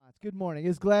Good morning.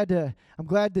 I'm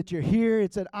glad that you're here.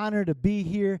 It's an honor to be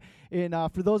here. And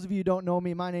for those of you who don't know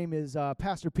me, my name is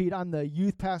Pastor Pete. I'm the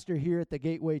youth pastor here at the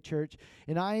Gateway Church,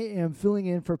 and I am filling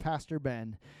in for Pastor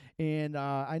Ben. And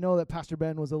I know that Pastor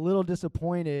Ben was a little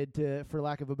disappointed, for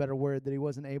lack of a better word, that he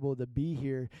wasn't able to be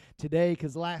here today,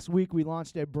 because last week we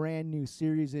launched a brand new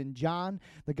series in John,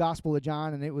 the Gospel of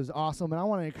John, and it was awesome. And I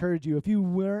want to encourage you, if you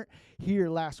weren't here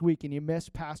last week and you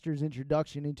missed Pastor's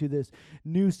introduction into this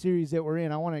new series that we're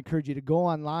in, I want to encourage you to go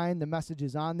online. The message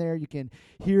is on there. You can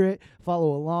hear it,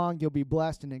 follow along. You'll be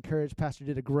blessed and encouraged. Pastor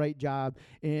did a great job.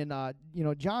 And,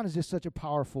 John is just such a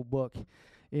powerful book.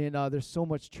 And there's so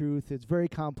much truth. It's very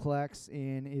complex,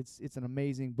 and it's an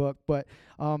amazing book. But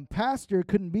Pastor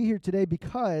couldn't be here today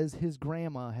because his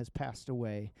grandma has passed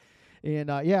away.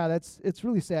 And it's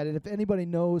really sad. And if anybody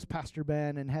knows Pastor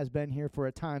Ben and has been here for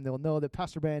a time, they'll know that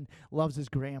Pastor Ben loves his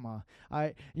grandma.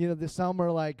 Some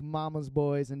are like mama's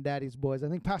boys and daddy's boys. I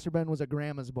think Pastor Ben was a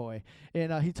grandma's boy,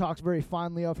 and he talks very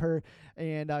fondly of her.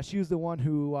 And she was the one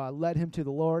who led him to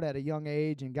the Lord at a young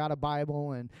age and got a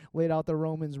Bible and laid out the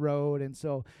Romans road. And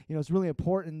so, it's really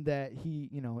important that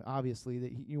obviously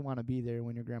that you want to be there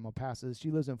when your grandma passes. She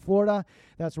lives in Florida.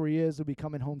 That's where he is. He'll be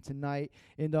coming home tonight,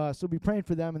 and so be praying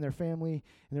for them and their family in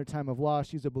their time of loss.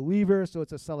 She's a believer, so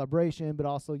it's a celebration, but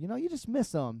also, you just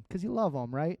miss them because you love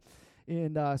them, right?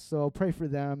 And so pray for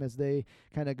them as they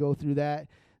kind of go through that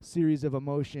series of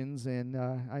emotions, and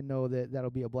I know that that'll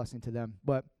be a blessing to them.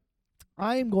 But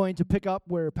I am going to pick up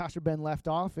where Pastor Ben left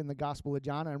off in the Gospel of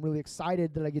John. I'm really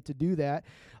excited that I get to do that,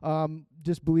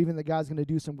 just believing that God's going to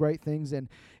do some great things. And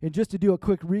just to do a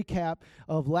quick recap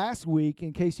of last week,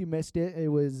 in case you missed it, it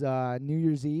was New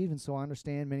Year's Eve, and so I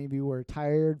understand many of you were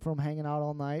tired from hanging out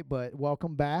all night, but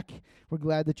welcome back. We're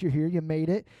glad that you're here. You made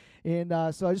it. And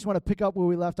so I just want to pick up where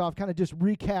we left off, kind of just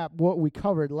recap what we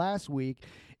covered last week.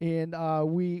 And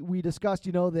we discussed,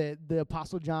 that the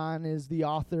Apostle John is the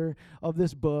author of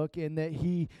this book and that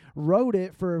he wrote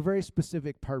it for a very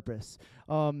specific purpose.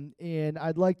 And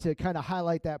I'd like to kind of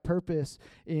highlight that purpose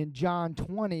in John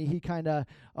 20. He kind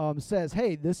of says,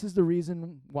 hey, this is the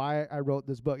reason why I wrote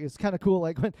this book. It's kind of cool,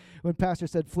 like when Pastor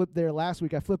said flip there last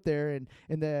week, I flipped there, and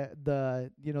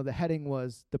the heading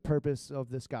was the purpose of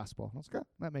this gospel. That's good.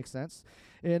 That makes sense.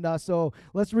 And so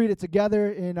let's read it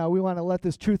together, and we want to let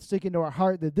this truth sink into our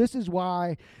heart that this is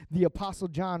why the Apostle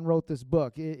John wrote this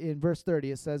book. In verse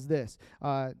 30, it says this,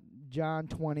 John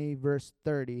 20, verse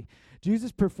 30.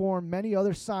 Jesus performed many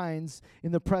other signs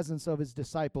in the presence of his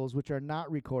disciples, which are not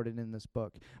recorded in this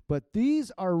book. But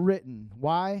these are written.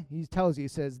 Why? He tells you, he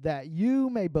says, that you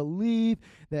may believe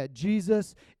that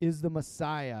Jesus is the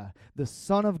Messiah, the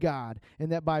Son of God,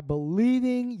 and that by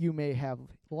believing you may have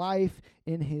life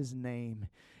in his name.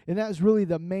 And that is really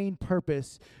the main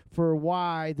purpose for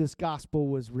why this gospel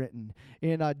was written.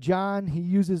 And John, he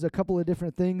uses a couple of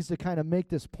different things to kind of make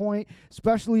this point,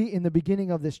 especially in the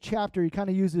beginning of this chapter. He kind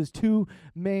of uses two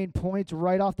main points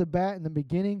right off the bat in the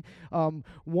beginning,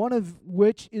 one of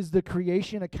which is the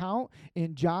creation account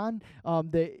in John,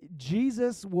 that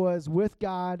Jesus was with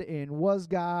God and was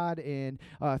God, and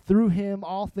through him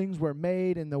all things were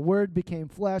made, and the Word became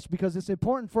flesh, because it's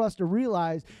important for us to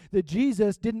realize that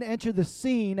Jesus didn't enter the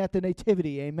scene at the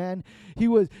nativity. Amen. He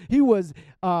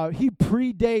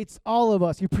predates all of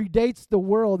us. He predates the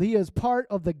world. He is part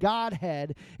of the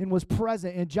Godhead and was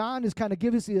present. And John is kind of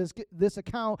giving us this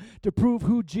account to prove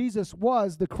who Jesus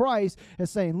was, the Christ, as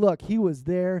saying, look, he was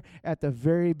there at the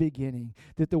very beginning,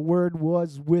 that the Word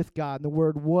was with God, and the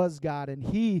Word was God, and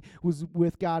he was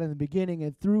with God in the beginning,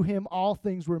 and through him all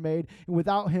things were made, and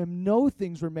without him no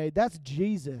things were made. That's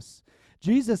Jesus.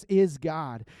 Jesus is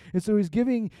God. And so he's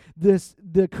giving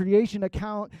the creation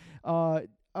account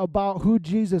about who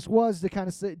Jesus was to kind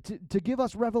of say, to give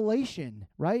us revelation,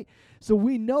 right? So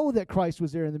we know that Christ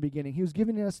was there in the beginning. He was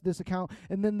giving us this account.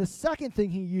 And then the second thing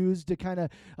he used to kind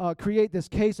of create this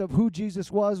case of who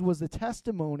Jesus was the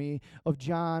testimony of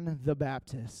John the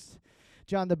Baptist.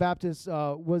 John the Baptist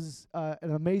was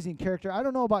an amazing character. I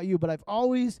don't know about you, but I've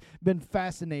always been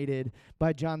fascinated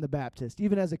by John the Baptist,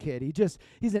 even as a kid.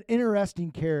 He's an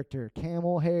interesting character.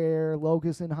 Camel hair,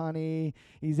 locust and honey.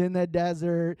 He's in the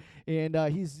desert, and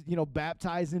he's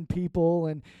baptizing people,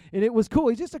 and it was cool.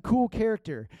 He's just a cool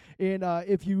character. And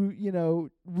if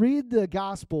you read the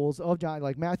Gospels of John,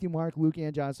 like Matthew, Mark, Luke,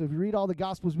 and John, so if you read all the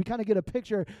Gospels, we kind of get a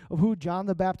picture of who John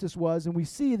the Baptist was, and we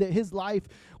see that his life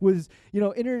was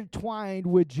intertwined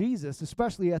with Jesus,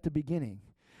 especially at the beginning,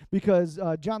 because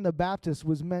John the Baptist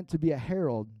was meant to be a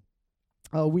herald.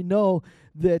 We know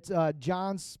that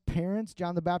John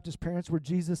the Baptist's parents were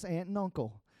Jesus' aunt and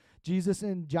uncle. Jesus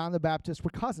and John the Baptist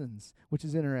were cousins, which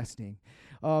is interesting.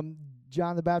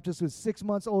 John the Baptist was 6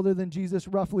 months older than Jesus,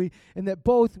 roughly, and that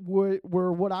both were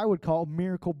what I would call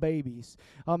miracle babies.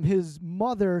 His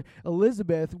mother,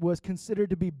 Elizabeth, was considered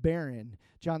to be barren.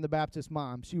 John the Baptist's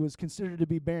mom, she was considered to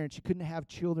be barren. She couldn't have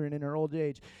children in her old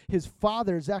age. His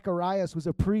father, Zacharias, was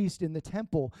a priest in the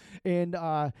temple, and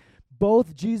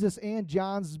both Jesus and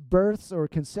John's births or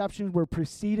conceptions were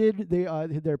preceded.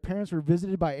 Their parents were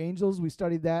visited by angels. We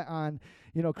studied that on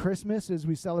Christmas as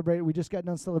we celebrated. We just got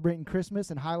done celebrating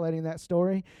Christmas and highlighting that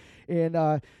story. And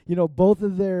both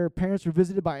of their parents were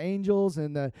visited by angels,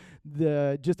 and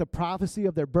the just a prophecy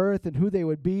of their birth and who they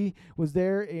would be was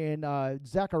there. And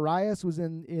Zacharias was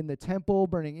in the temple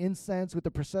burning incense with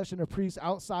the procession of priests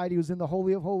outside. He was in the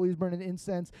Holy of Holies burning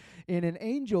incense, and an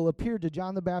angel appeared to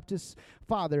John the Baptist's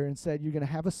father and said, "You're going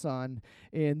to have a son,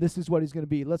 and this is what he's going to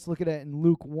be." Let's look at it in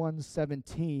Luke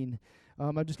 1:17.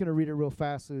 I'm just going to read it real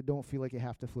fast, so don't feel like you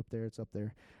have to flip there. It's up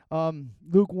there.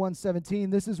 Luke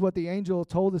 1:17, this is what the angel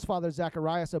told his father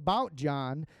Zacharias about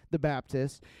John the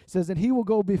Baptist. It says, "And he will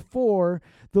go before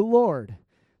the Lord."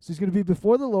 So he's going to be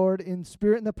before the Lord in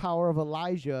spirit and the power of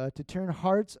Elijah to turn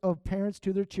hearts of parents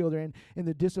to their children and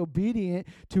the disobedient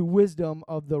to wisdom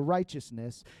of the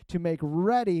righteousness, to make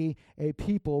ready a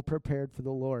people prepared for the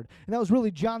Lord. And that was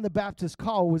really John the Baptist's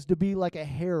call, was to be like a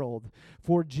herald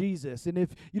for Jesus. And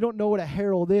if you don't know what a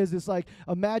herald is, it's like,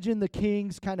 imagine the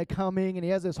king's kind of coming and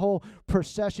he has this whole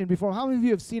procession before him. How many of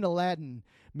you have seen Aladdin?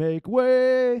 Make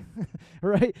way,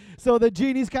 right? So the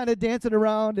genie's kind of dancing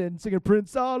around and singing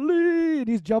Prince Ali, and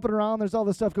he's jumping around. There's all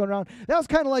this stuff going around. That was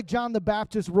kind of like John the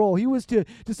Baptist's role. He was to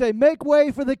say, make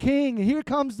way for the king. Here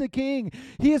comes the king.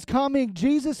 He is coming.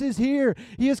 Jesus is here.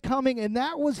 He is coming. And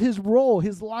that was his role,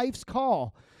 his life's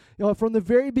call. From the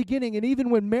very beginning, and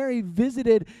even when Mary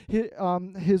visited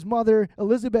his mother,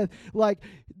 Elizabeth, like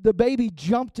the baby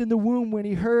jumped in the womb when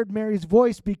he heard Mary's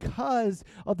voice because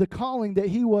of the calling that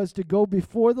he was to go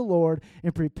before the Lord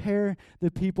and prepare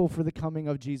the people for the coming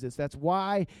of Jesus. That's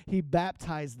why he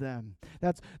baptized them.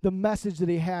 That's the message that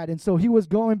he had. And so he was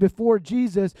going before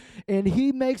Jesus, and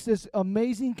he makes this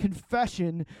amazing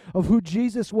confession of who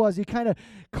Jesus was. He kind of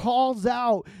calls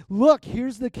out, look,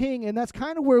 here's the king. And that's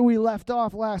kind of where we left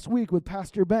off last week with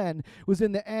Pastor Ben, was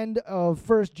in the end of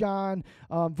 1 John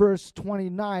verse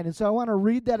 29. And so I want to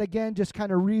read that again, just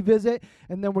kind of revisit,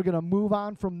 and then we're going to move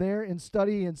on from there and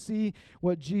study and see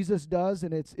what Jesus does,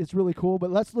 and it's really cool.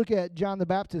 But let's look at John the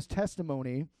Baptist's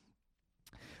testimony.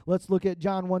 Let's look at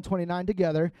John 1:29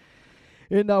 together.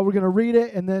 And we're going to read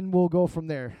it, and then we'll go from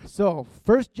there. So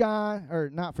John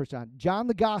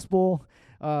the Gospel,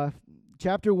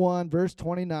 chapter 1, verse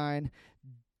 29,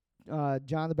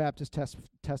 John the Baptist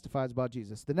testifies about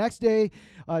Jesus. The next day,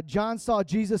 John saw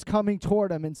Jesus coming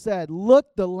toward him and said,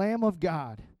 "Look, the Lamb of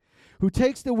God, who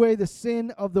takes away the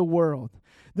sin of the world.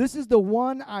 This is the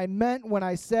one I meant when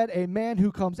I said, a man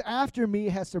who comes after me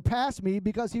has surpassed me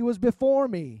because he was before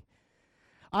me.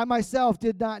 I myself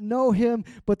did not know him,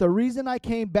 but the reason I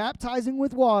came baptizing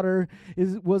with water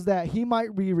was that he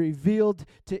might be revealed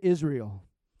to Israel."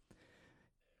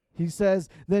 He says,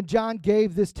 then John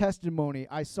gave this testimony,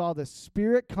 "I saw the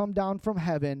Spirit come down from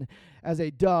heaven as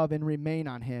a dove and remain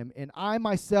on him. And I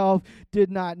myself did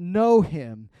not know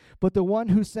him, but the one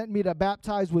who sent me to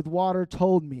baptize with water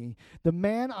told me, the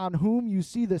man on whom you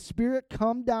see the Spirit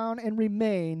come down and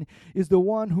remain is the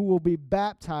one who will be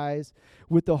baptized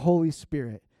with the Holy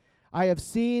Spirit. I have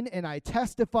seen and I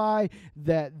testify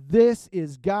that this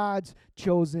is God's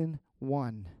chosen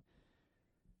one."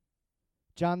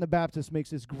 John the Baptist makes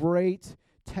this great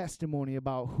testimony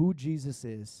about who Jesus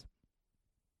is.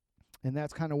 And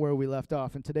that's kind of where we left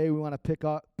off. And today we want to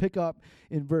pick up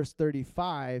in verse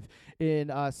 35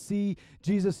 and see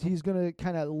Jesus. He's going to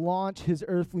kind of launch his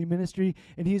earthly ministry,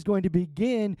 and he's going to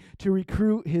begin to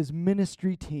recruit his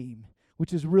ministry team,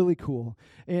 which is really cool.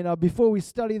 And before we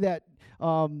study that,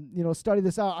 study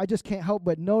this out, I just can't help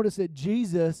but notice that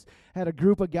Jesus had a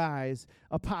group of guys,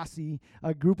 a posse,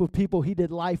 a group of people he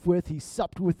did life with. He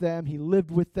supped with them. He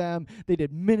lived with them. They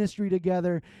did ministry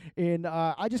together. And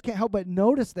I just can't help but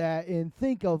notice that and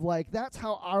think of, like, that's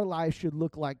how our life should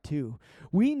look like too.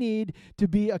 We need to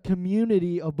be a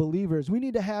community of believers. We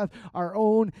need to have our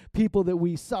own people that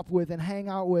we sup with and hang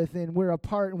out with, and we're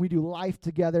apart and we do life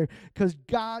together, because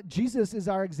Jesus is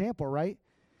our example, right?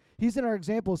 He's in our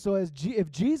example. So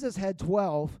if Jesus had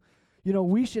 12,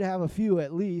 we should have a few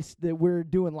at least that we're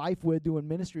doing life with, doing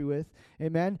ministry with.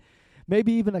 Amen.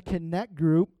 Maybe even a connect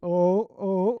group.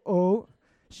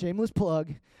 Shameless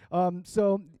plug.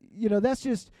 So that's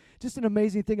just an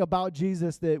amazing thing about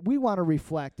Jesus, that we want to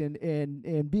reflect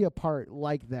and be a part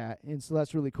like that. And so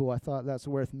that's really cool. I thought that's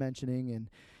worth mentioning.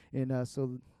 And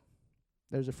so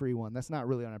there's a free one. That's not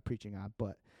really what I'm preaching on,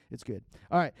 but It's good.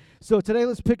 All right. So today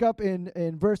let's pick up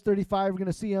in verse 35. We're going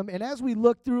to see him. And as we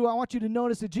look through, I want you to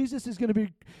notice that Jesus is going to be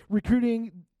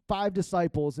recruiting 5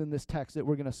 disciples in this text that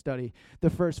we're going to study, the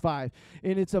first 5.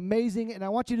 And it's amazing. And I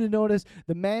want you to notice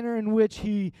the manner in which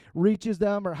he reaches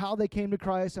them or how they came to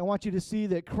Christ. I want you to see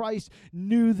that Christ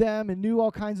knew them and knew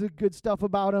all kinds of good stuff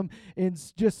about them, and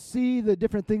just see the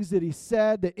different things that he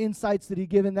said, the insights that he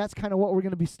given. That's kind of what we're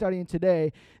going to be studying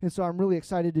today. And so I'm really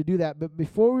excited to do that. But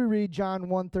before we read John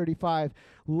 1:35,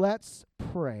 let's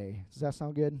pray. Does that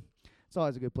sound good? It's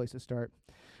always a good place to start.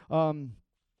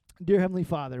 Dear Heavenly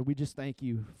Father, we just thank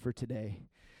you for today,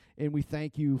 and we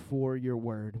thank you for your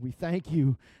word. We thank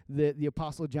you that the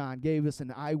Apostle John gave us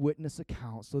an eyewitness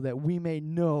account so that we may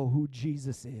know who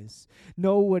Jesus is,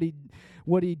 know what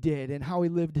he did and how he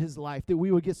lived his life, that we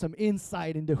would get some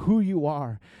insight into who you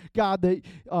are. God,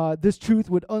 that this truth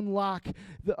would unlock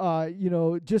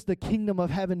just the kingdom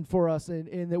of heaven for us,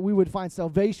 and that we would find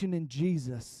salvation in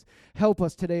Jesus. Help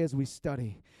us today as we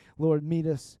study. Lord, meet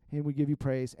us, and we give you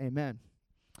praise. Amen.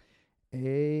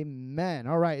 Amen.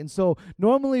 All right. And so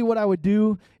normally what I would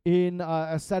do in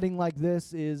a setting like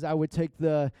this is I would take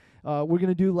we're going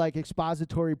to do like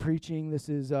expository preaching. This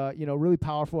is, really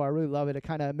powerful. I really love it. It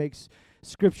kind of makes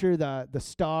Scripture the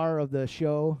star of the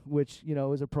show, which,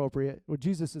 is appropriate. Well,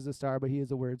 Jesus is the star, but he is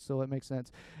the Word, so it makes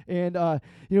sense. And, kind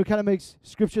of makes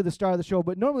Scripture the star of the show.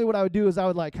 But normally what I would do is I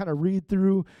would like kind of read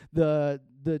through the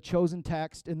chosen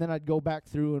text, and then I'd go back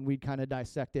through and we'd kind of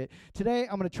dissect it. Today,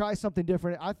 I'm going to try something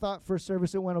different. I thought first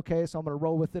service it went okay, so I'm going to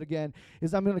roll with it again.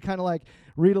 I'm going to kind of like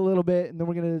read a little bit, and then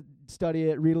we're going to study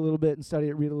it, read a little bit and study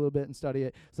it, read a little bit and study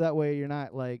it. So that way you're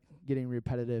not like getting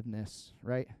repetitiveness,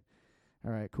 right?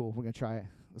 All right, cool. We're going to try it.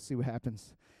 Let's see what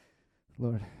happens.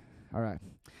 Lord. All right.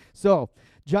 So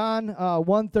John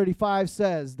 1:35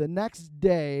 says, the next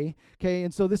day, okay,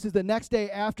 and so this is the next day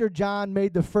after John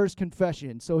made the first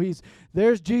confession. So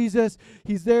there's Jesus.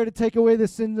 He's there to take away the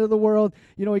sins of the world.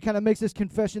 He kind of makes this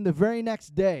confession the very next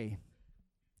day.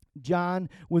 John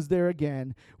was there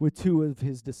again with 2 of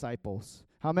his disciples.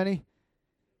 How many?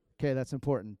 Okay, that's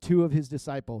important. 2 of his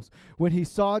disciples. When he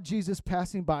saw Jesus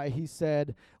passing by, he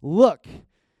said, "Look,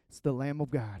 it's the Lamb of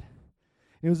God."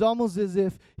 It was almost as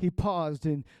if he paused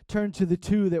and turned to the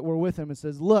 2 that were with him and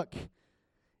says, "Look,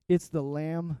 it's the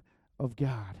Lamb of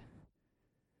God.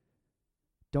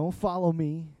 Don't follow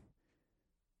me.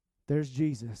 There's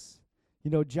Jesus."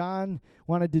 John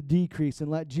wanted to decrease and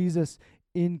let Jesus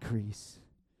increase.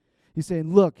 He's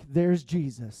saying, "Look, there's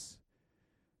Jesus."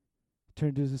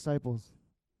 Turn to his disciples.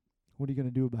 What are you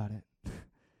going to do about it?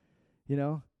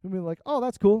 We'll be like, "Oh,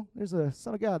 that's cool. There's a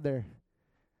Son of God there.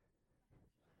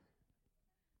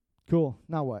 Cool.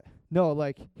 Now what?" No,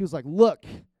 he was like, "Look,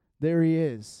 there he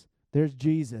is. There's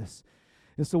Jesus."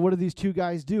 And so what did these 2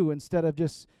 guys do? Instead of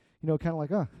just, kind of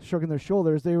like, shrugging their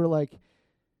shoulders, they were like,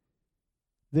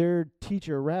 their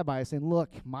teacher, rabbi, saying,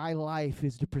 "Look, my life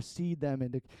is to precede them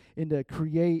and to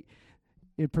create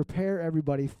and prepare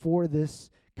everybody for this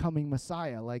coming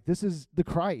Messiah. Like, this is the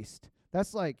Christ."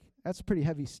 That's pretty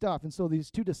heavy stuff. And so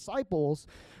these 2 disciples,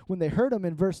 when they heard him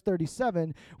in verse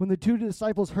 37, when the 2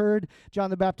 disciples heard John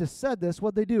the Baptist said this,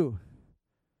 what'd they do?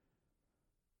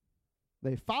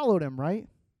 They followed him, right?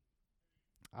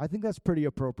 I think that's pretty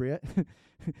appropriate.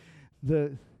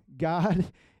 The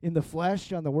God in the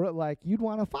flesh on the world, you'd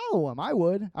want to follow him. I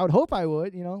would hope I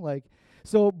would,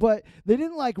 So, but they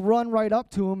didn't run right up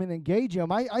to him and engage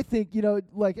him. I think,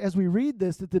 as we read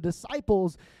this, that the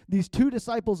disciples, these 2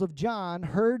 disciples of John,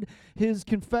 heard his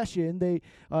confession.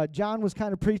 John was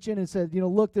kind of preaching and said,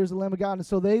 "Look, there's the Lamb of God." And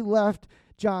so they left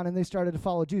John and they started to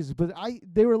follow Jesus. But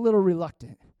they were a little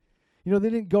reluctant. They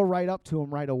didn't go right up to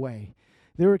him right away.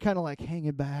 They were kind of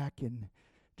hanging back and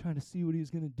trying to see what he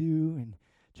was going to do and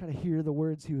trying to hear the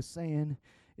words he was saying.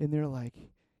 And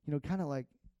they're kind of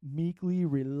meekly,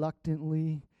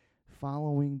 reluctantly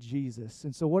following Jesus.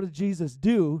 And so what did Jesus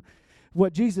do?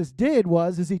 What Jesus did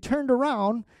is he turned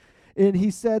around and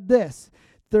he said this,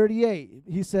 38.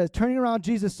 He says, turning around,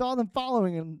 Jesus saw them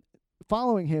following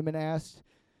him and asked,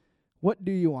 "What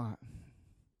do you want?"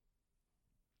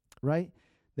 Right?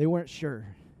 They weren't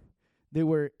sure. They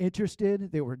were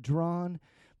interested, they were drawn,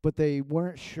 but they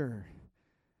weren't sure.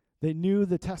 They knew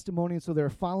the testimony, and so they were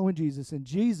following Jesus. And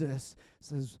Jesus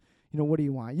says, "What do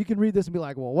you want?" You can read this and be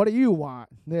like, "Well, what do you want?"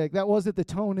 That wasn't the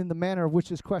tone and the manner of which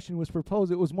this question was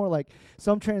proposed. It was more like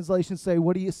some translations say,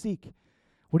 "What do you seek?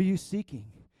 What are you seeking?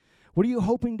 What are you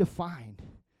hoping to find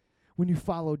when you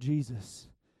follow Jesus?"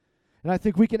 And I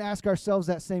think we can ask ourselves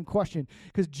that same question.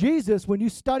 Because Jesus, when you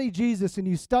study Jesus and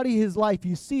you study his life,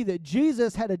 you see that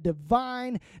Jesus had a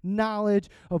divine knowledge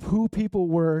of who people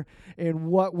were and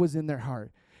what was in their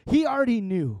heart. He already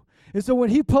knew. And so when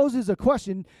he poses a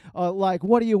question like,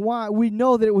 what do you want? We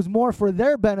know that it was more for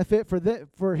their benefit,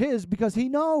 for his, because he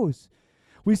knows.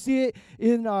 We see it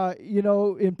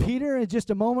in Peter in just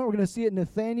a moment. We're going to see it in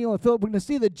Nathanael and Philip. We're going to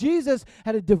see that Jesus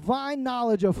had a divine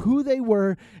knowledge of who they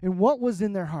were and what was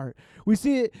in their heart. We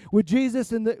see it with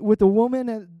Jesus and with the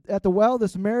woman at the well, the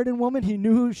Samaritan woman. He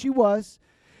knew who she was.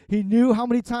 He knew how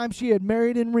many times she had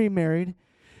married and remarried.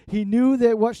 He knew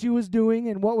that what she was doing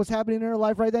and what was happening in her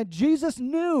life right then. Jesus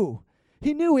knew.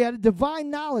 He knew. He had a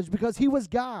divine knowledge because he was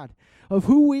God of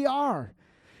who we are.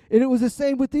 And it was the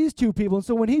same with these two people. And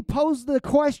so when he posed the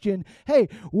question, hey,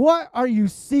 what are you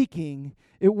seeking?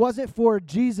 It wasn't for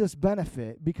Jesus'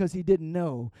 benefit because he didn't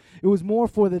know. It was more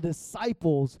for the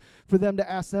disciples, for them to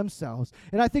ask themselves.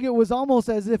 And I think it was almost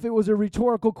as if it was a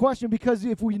rhetorical question, because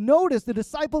if we notice, the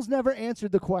disciples never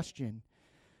answered the question.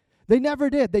 They never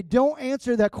did. They don't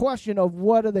answer that question of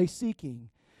what are they seeking.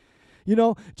 You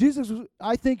know, Jesus,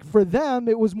 I think for them,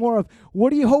 it was more of,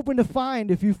 what are you hoping to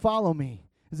find if you follow me?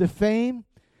 Is it fame?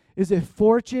 Is it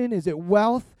fortune? Is it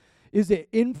wealth? Is it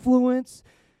influence?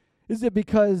 Is it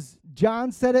because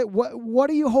John said it? What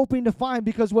are you hoping to find?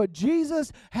 Because what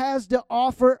Jesus has to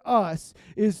offer us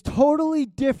is totally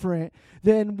different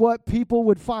than what people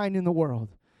would find in the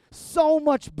world. So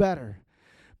much better.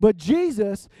 But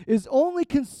Jesus is only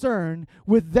concerned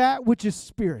with that which is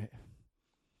spirit.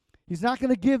 He's not going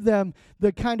to give them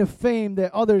the kind of fame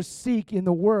that others seek in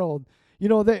the world. You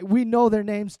know, that we know their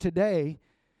names today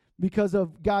because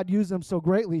of God used them so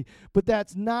greatly. But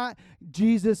that's not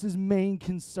Jesus' main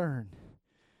concern.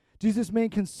 Jesus' main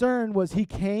concern was he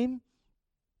came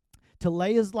to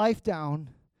lay his life down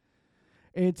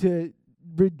and to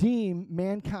redeem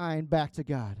mankind back to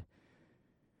God.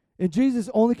 And Jesus'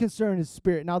 only concern is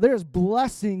spirit. Now, there's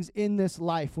blessings in this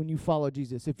life when you follow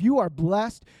Jesus. If you are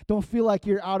blessed, don't feel like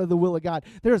you're out of the will of God.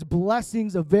 There's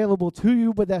blessings available to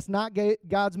you, but that's not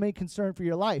God's main concern for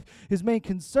your life. His main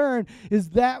concern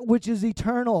is that which is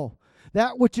eternal,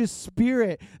 that which is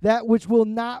spirit, that which will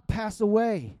not pass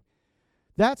away.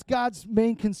 That's God's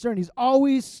main concern. He's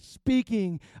always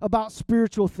speaking about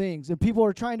spiritual things, and people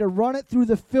are trying to run it through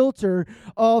the filter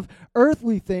of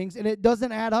earthly things, and it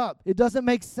doesn't add up. It doesn't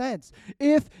make sense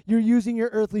if you're using your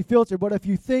earthly filter. But if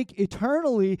you think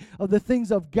eternally of the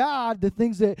things of God, the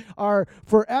things that are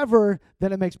forever,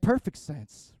 then it makes perfect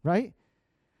sense, right?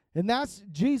 And that's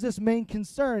Jesus' main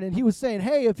concern. And he was saying,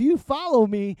 hey, if you follow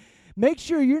me, make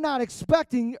sure you're not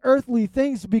expecting earthly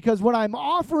things, because what I'm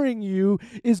offering you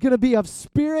is going to be of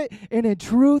spirit and in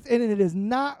truth, and it is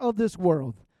not of this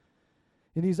world.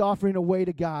 And he's offering a way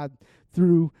to God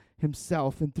through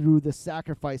himself and through the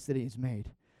sacrifice that he's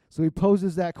made. So he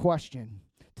poses that question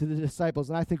to the disciples,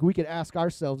 and I think we could ask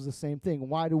ourselves the same thing.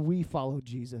 Why do we follow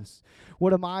Jesus?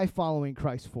 What am I following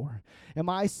Christ for? Am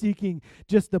I seeking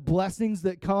just the blessings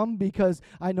that come because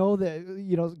I know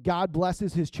that, God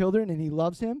blesses his children and he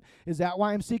loves him? Is that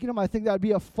why I'm seeking him? I think that would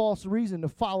be a false reason to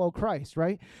follow Christ,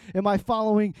 right? Am I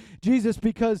following Jesus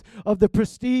because of the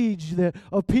prestige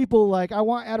of people? Like, I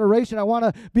want adoration. I want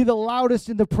to be the loudest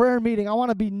in the prayer meeting. I want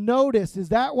to be noticed. Is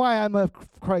that why I'm a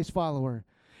Christ follower?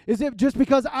 Is it just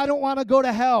because I don't want to go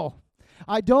to hell?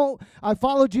 I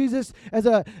follow Jesus as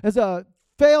a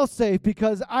fail-safe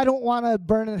because I don't want to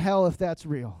burn in hell if that's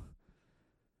real.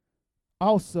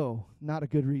 Also, not a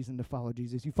good reason to follow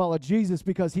Jesus. You follow Jesus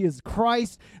because he is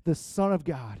Christ, the Son of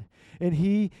God, and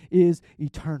he is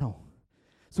eternal.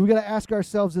 So we got to ask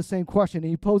ourselves the same question, and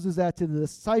he poses that to the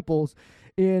disciples.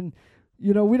 And,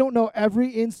 we don't know every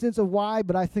instance of why,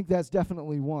 but I think that's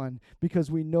definitely one, because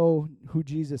we know who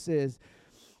Jesus is.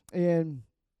 And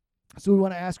so we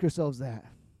want to ask ourselves that.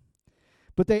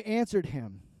 But they answered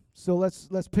him. So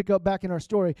let's pick up back in our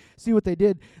story, see what they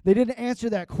did. They didn't answer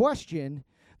that question.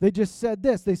 They just said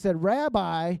this. They said,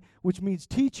 Rabbi, which means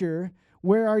teacher,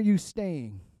 where are you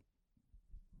staying?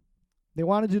 They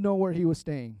wanted to know where he was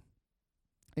staying.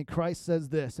 And Christ says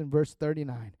this in verse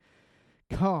 39.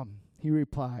 Come, he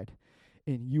replied,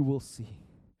 and you will see.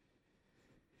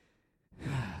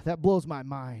 That blows my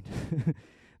mind.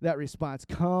 That response,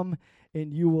 come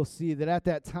and you will see. That at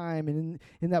that time and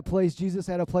in that place, Jesus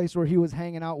had a place where he was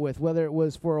hanging out with, whether it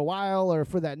was for a while or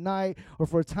for that night or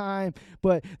for a time.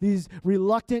 But these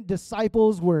reluctant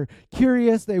disciples were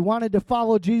curious. They wanted to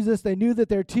follow Jesus. They knew that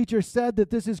their teacher said that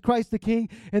this is Christ the King,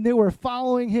 and they were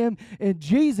following him. And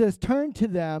Jesus turned to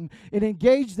them and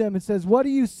engaged them and says, what are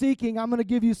you seeking? I'm going to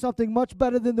give you something much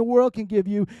better than the world can give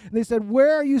you. And they said,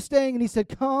 where are you staying? And he said,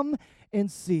 come and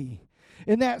see.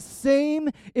 And that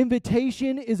same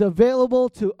invitation is available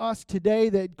to us today,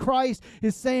 that Christ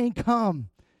is saying, come.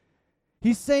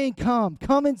 He's saying, come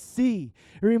and see.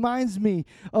 It reminds me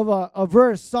of a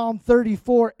verse, Psalm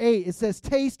 34:8. It says,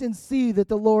 taste and see that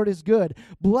the Lord is good.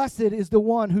 Blessed is the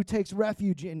one who takes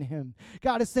refuge in him.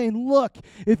 God is saying, look,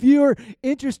 if you're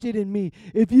interested in me,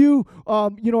 if you,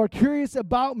 are curious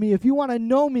about me, if you want to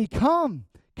know me, come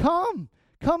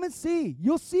and see.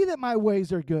 You'll see that my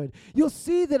ways are good. You'll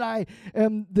see that I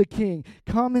am the King.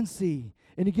 Come and see.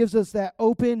 And he gives us that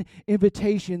open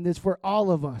invitation that's for all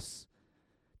of us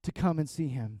to come and see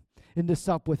him and to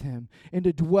sup with him and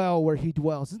to dwell where he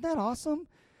dwells. Isn't that awesome?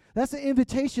 That's an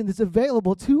invitation that's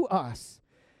available to us.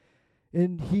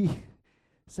 And he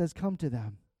says, come to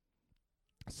them.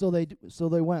 So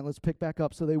they went. Let's pick back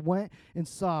up. So they went and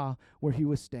saw where he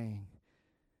was staying.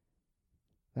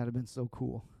 That would have been so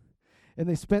cool. And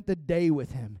they spent the day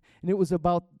with him. And it was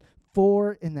about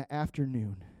 4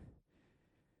 p.m,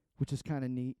 which is kind of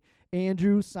neat.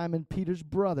 Andrew, Simon Peter's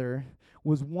brother,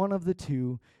 was one of the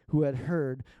two who had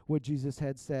heard what Jesus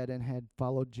had said and had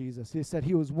followed Jesus. He said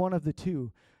he was one of the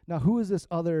two. Now, who is this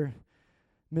other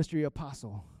mystery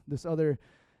apostle? This other,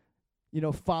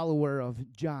 follower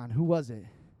of John? Who was it?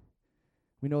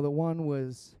 We know that one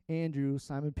was Andrew,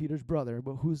 Simon Peter's brother,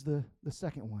 but who's the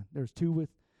second one? There's 2 with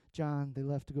John. They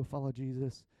left to go follow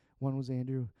Jesus. One was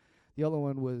Andrew. The other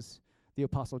one was the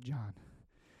apostle John.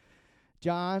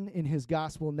 John, in his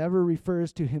gospel, never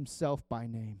refers to himself by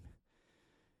name.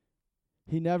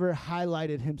 He never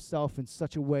highlighted himself in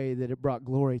such a way that it brought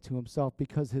glory to himself,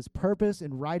 because his purpose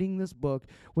in writing this book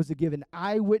was to give an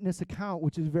eyewitness account,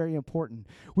 which is very important.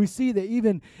 We see that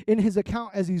even in his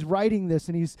account as he's writing this,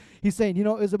 and he's saying, it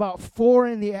was about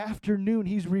 4 p.m.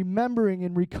 He's remembering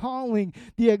and recalling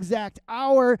the exact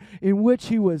hour in which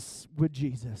he was with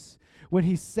Jesus, when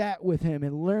he sat with him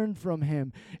and learned from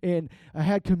him and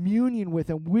had communion with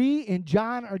him. We and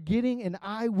John are getting an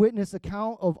eyewitness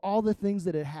account of all the things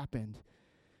that had happened.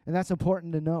 And that's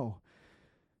important to know.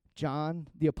 John,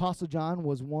 the Apostle John,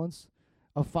 was once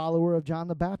a follower of John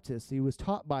the Baptist. He was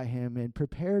taught by him and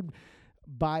prepared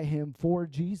by him for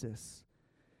Jesus.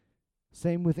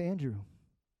 Same with Andrew.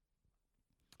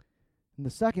 And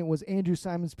the second was Andrew,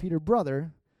 Simon Peter's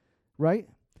brother, right?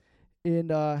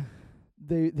 And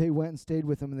they went and stayed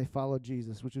with him, and they followed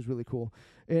Jesus, which is really cool.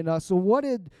 And so what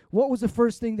was the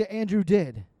first thing that Andrew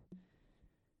did?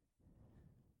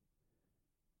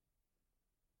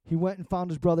 He went and found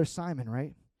his brother Simon,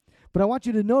 right? But I want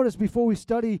you to notice before we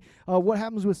study what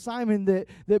happens with Simon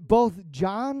that both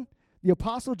John, the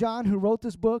Apostle John who wrote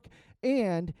this book,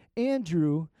 and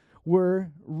Andrew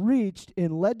were reached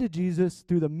and led to Jesus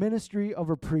through the ministry of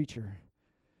a preacher.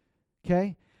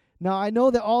 Okay? Now, I know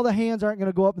that all the hands aren't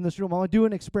going to go up in this room. I'm going to do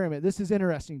an experiment. This is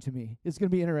interesting to me. It's going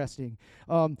to be interesting.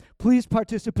 Please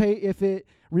participate if it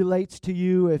relates to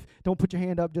you. Don't put your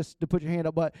hand up just to put your hand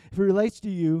up, but if it relates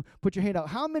to you, put your hand up.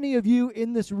 How many of you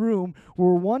in this room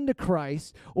were won to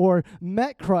Christ or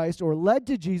met Christ or led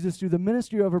to Jesus through the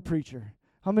ministry of a preacher?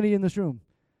 How many in this room?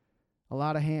 A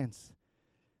lot of hands.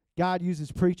 God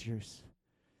uses preachers.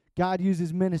 God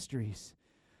uses ministries.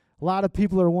 A lot of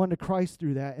people are won to Christ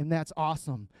through that, and that's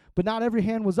awesome. But not every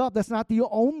hand was up. That's not the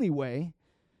only way.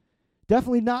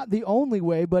 Definitely not the only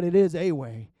way, but it is a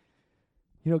way.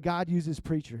 God uses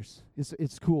preachers.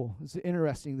 It's cool. It's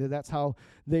interesting that that's how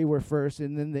they were first,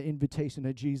 and then the invitation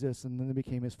to Jesus, and then they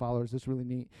became his followers. It's really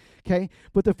neat. Okay?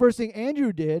 But the first thing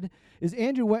Andrew did is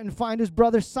Andrew went and found his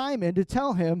brother Simon to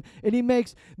tell him, and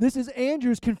this is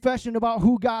Andrew's confession about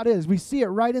who God is. We see it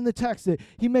right in the text that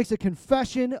he makes a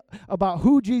confession about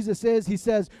who Jesus is. He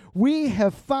says, we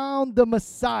have found the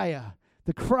Messiah,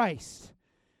 the Christ,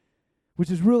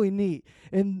 which is really neat.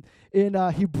 And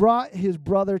he brought his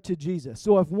brother to Jesus.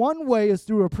 So if one way is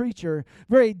through a preacher,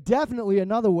 very definitely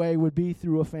another way would be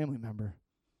through a family member.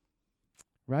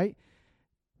 Right?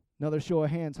 Another show of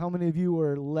hands. How many of you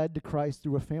were led to Christ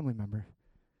through a family member?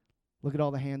 Look at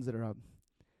all the hands that are up.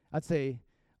 I'd say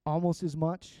almost as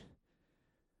much.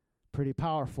 Pretty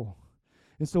powerful.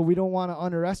 And so we don't want to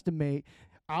underestimate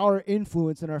our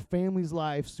influence in our family's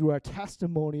lives through our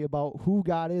testimony about who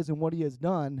God is and what he has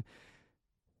done.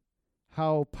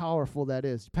 How powerful that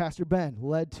is. Pastor Ben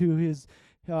led to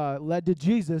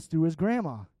Jesus through his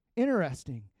grandma.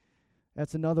 Interesting.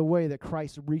 That's another way that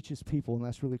Christ reaches people, and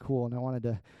that's really cool, and I wanted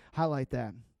to highlight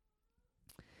that.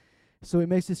 So he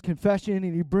makes this confession,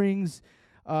 and he brings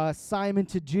Simon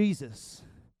to Jesus.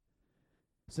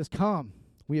 He says, come,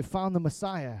 we have found the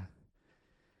Messiah.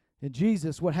 And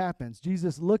Jesus, what happens?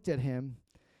 Jesus looked at him,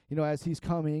 as he's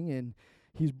coming, and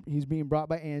he's being brought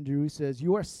by Andrew. He says,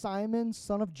 you are Simon,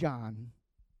 son of John,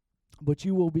 but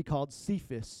you will be called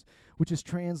Cephas, which is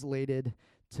translated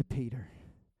to Peter.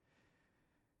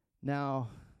 Now,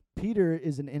 Peter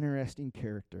is an interesting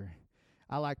character.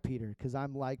 I like Peter because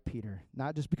I'm like Peter.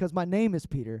 Not just because my name is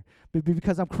Peter, but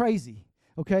because I'm crazy,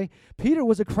 okay? Peter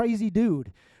was a crazy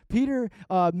dude. Peter,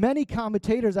 many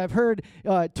commentators, I've heard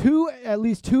at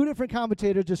least two different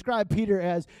commentators describe Peter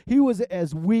as he was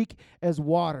as weak as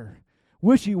water,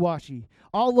 wishy-washy,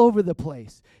 all over the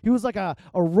place. He was like a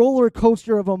roller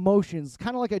coaster of emotions,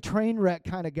 kind of like a train wreck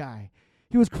kind of guy.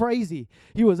 He was crazy.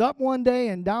 He was up one day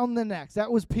and down the next.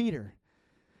 That was Peter.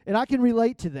 And I can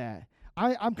relate to that.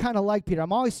 I'm kind of like Peter.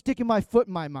 I'm always sticking my foot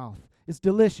in my mouth. It's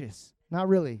delicious. Not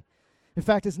really. In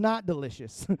fact, it's not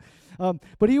delicious.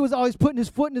 But he was always putting his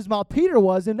foot in his mouth. Peter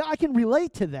was, and I can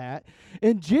relate to that.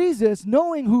 And Jesus,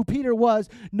 knowing who Peter was,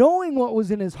 knowing what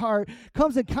was in his heart,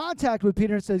 comes in contact with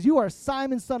Peter and says, "You are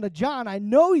Simon, son of John. I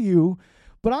know you,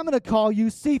 but I'm going to call you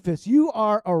Cephas. You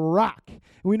are a rock."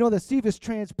 And we know that Cephas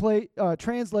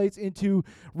translates into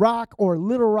rock or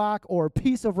little rock or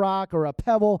piece of rock or a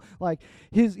pebble. Like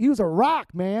he was a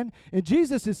rock, man. And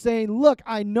Jesus is saying, look,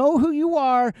 I know who you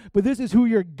are, but this is who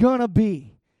you're going to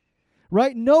be.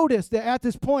 Right? Notice that at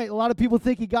this point, a lot of people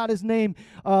think he got his name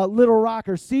Little Rock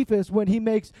or Cephas when he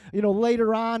makes,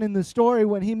 later on in the story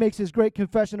when he makes his great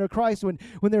confession of Christ, when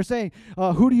they're saying,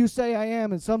 who do you say I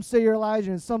am? And some say you're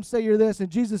Elijah and some say you're this.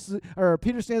 And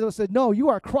Peter stands up and said, no, you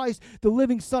are Christ, the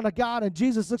living Son of God. And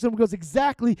Jesus looks at him and goes,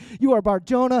 exactly, you are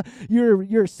Bar-Jonah,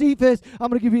 you're Cephas. I'm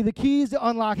going to give you the keys to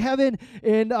unlock heaven.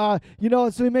 And,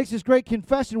 so he makes this great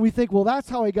confession. We think, well, that's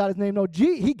how he got his name. No,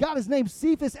 he got his name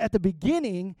Cephas at the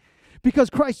beginning,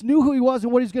 because Christ knew who he was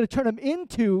and what he's going to turn him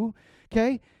into,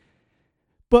 okay?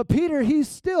 But Peter,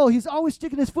 he's always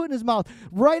sticking his foot in his mouth.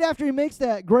 Right after he makes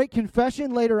that great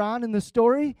confession later on in the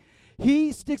story,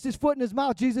 he sticks his foot in his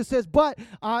mouth. Jesus says, but,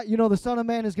 the Son of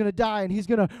Man is going to die, and he's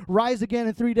going to rise again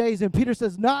in 3 days. And Peter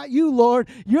says, not you, Lord.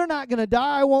 You're not going to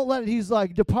die. I won't let it. He's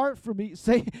like, depart from me.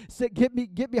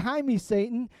 Get behind me,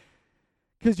 Satan.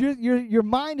 Because your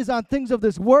mind is on things of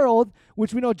this world,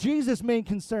 which we know Jesus' main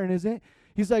concern isn't.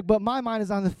 He's like, but my mind is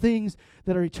on the things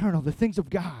that are eternal, the things of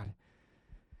God.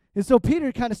 And so Peter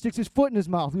kind of sticks his foot in his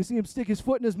mouth. We see him stick his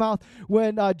foot in his mouth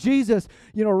when Jesus,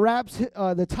 wraps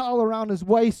the towel around his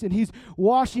waist and he's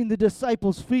washing the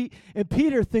disciples' feet. And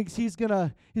Peter thinks he's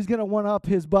gonna one up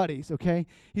his buddies. Okay,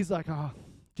 he's like, oh,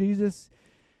 Jesus,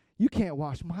 you can't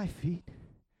wash my feet.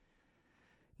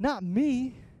 Not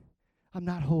me. I'm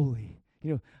not holy.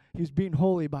 He was being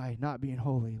holy by not being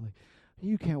holy. Like,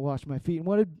 you can't wash my feet.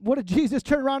 And what did Jesus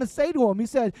turn around and say to him? He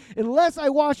said, unless I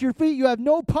wash your feet, you have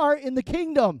no part in the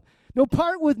kingdom. No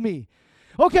part with me.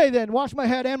 Okay, then, wash my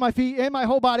head and my feet and my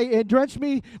whole body and drench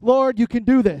me. Lord, you can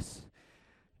do this.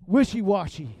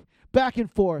 Wishy-washy. Back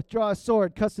and forth. Draw a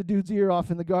sword. Cuts the dude's ear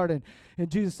off in the garden. And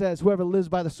Jesus says, whoever lives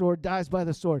by the sword dies by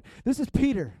the sword. This is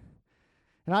Peter.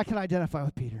 And I can identify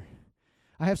with Peter.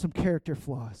 I have some character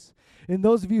flaws. And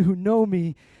those of you who know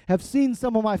me have seen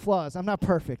some of my flaws. I'm not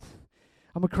perfect.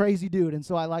 I'm a crazy dude, and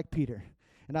so I like Peter.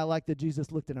 And I like that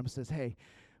Jesus looked at him and says, hey,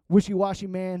 wishy-washy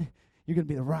man, you're going to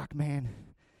be the rock, man.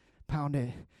 Pound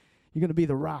it. You're going to be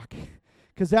the rock.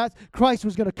 Because Christ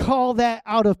was going to call that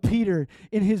out of Peter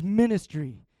in his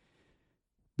ministry.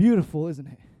 Beautiful, isn't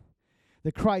it?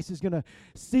 That Christ is going to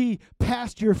see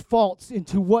past your faults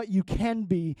into what you can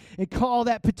be and call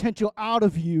that potential out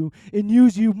of you and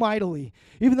use you mightily.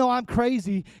 Even though I'm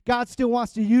crazy, God still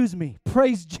wants to use me.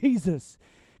 Praise Jesus.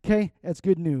 Okay, that's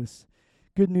good news.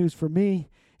 Good news for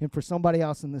me and for somebody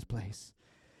else in this place.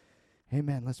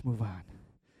 Amen. Let's move on.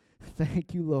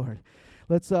 Thank you, Lord.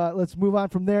 Let's move on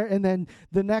from there. And then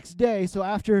the next day, so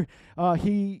after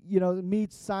he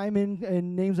meets Simon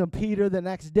and names him Peter, the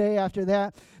next day after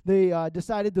that, they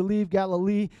decided to leave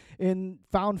Galilee and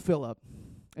found Philip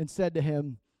and said to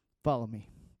him, "Follow me."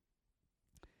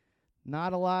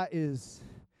 Not a lot is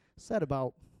said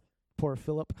about poor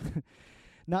Philip.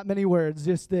 Not many words,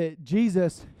 just that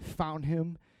Jesus found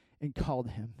him and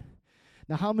called him.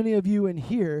 Now, how many of you in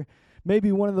here,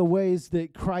 maybe one of the ways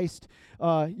that Christ,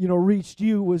 reached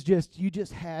you was you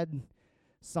just had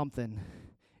something,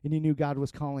 and you knew God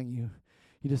was calling you.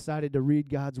 You decided to read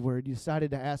God's word. You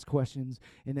decided to ask questions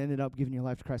and ended up giving your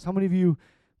life to Christ. How many of you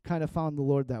kind of found the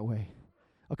Lord that way?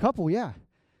 A couple, yeah.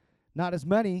 Not as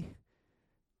many,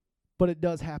 but it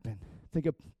does happen. Think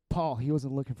of Paul. He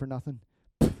wasn't looking for nothing.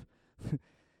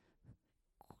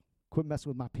 Quit messing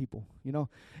with my people,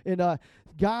 And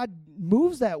God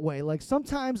moves that way. Like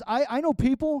sometimes I know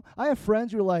people, I have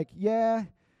friends who are like, yeah,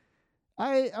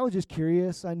 I was just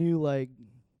curious. I knew like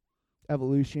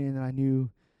evolution and I knew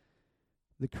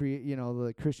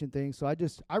the Christian thing. So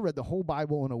I read the whole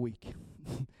Bible in a week.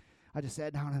 I just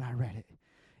sat down and I read it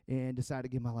and decided to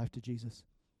give my life to Jesus.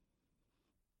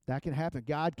 That can happen.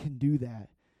 God can do that.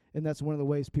 And that's one of the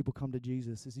ways people come to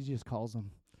Jesus is he just calls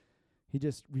them. He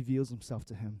just reveals himself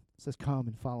to him. Says, come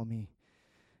and follow me.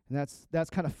 And that's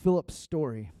kind of Philip's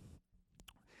story.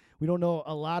 We don't know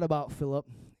a lot about Philip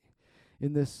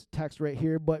in this text right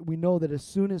here, but we know that as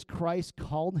soon as Christ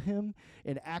called him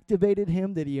and activated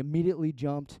him, that he immediately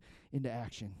jumped into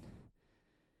action.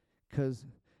 Because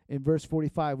in verse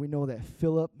 45, we know that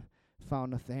Philip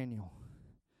found Nathanael.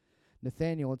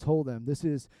 Nathanael told them, this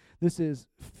is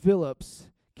Philip's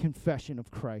confession of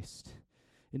Christ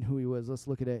and who he was. Let's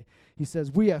look at it. He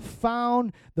says, we have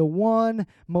found the one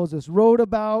Moses wrote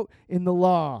about in the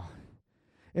law,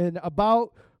 and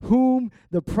about whom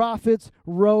the prophets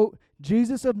wrote,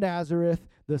 Jesus of Nazareth,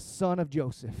 the son of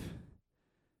Joseph.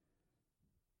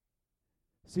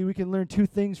 See, we can learn two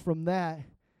things from that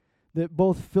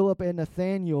both Philip and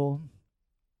Nathanael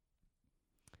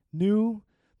knew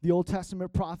the Old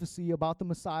Testament prophecy about the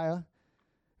Messiah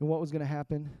and what was going to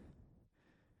happen.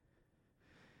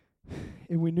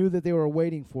 And we knew that they were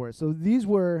waiting for it. So these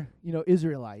were,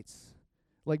 Israelites,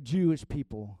 like Jewish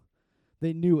people.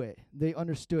 They knew it. They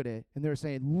understood it. And they were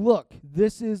saying, look,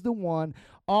 this is the one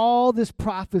all this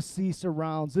prophecy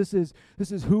surrounds. This is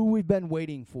who we've been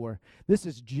waiting for. This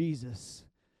is Jesus.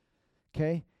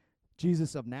 Okay?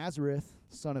 Jesus of Nazareth,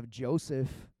 son of Joseph.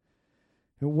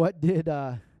 And what did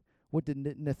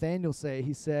Nathanael say?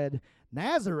 He said,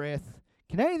 Nazareth?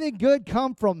 Can anything good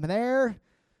come from there?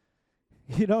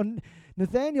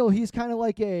 Nathanael, he's kind of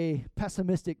like a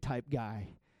pessimistic type guy.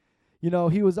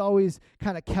 He was always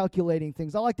kind of calculating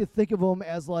things. I like to think of him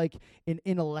as like an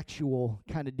intellectual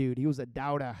kind of dude. He was a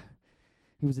doubter.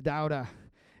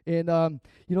 And,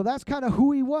 that's kind of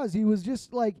who he was. He was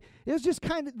just like, it was just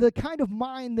kind of the kind of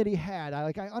mind that he had.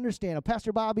 I understand.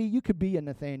 Pastor Bobby, you could be a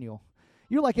Nathanael.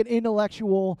 You're like an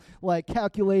intellectual, like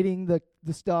calculating the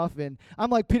stuff. And I'm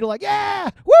like Peter, like, yeah,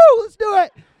 woo, let's do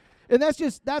it. And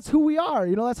that's who we are.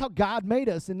 That's how God made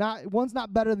us. And one's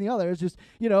not better than the other. It's just,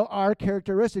 our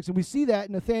characteristics. And we see that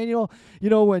in Nathanael,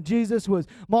 when Jesus was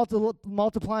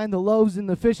multiplying the loaves and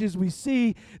the fishes, we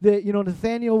see that,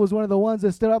 Nathanael was one of the ones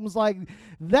that stood up and was like,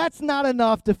 that's not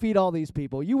enough to feed all these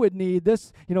people. You would need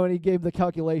this, and he gave the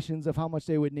calculations of how much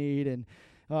they would need. And,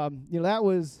 that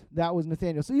was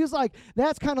Nathanael. So he was like,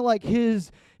 that's kind of like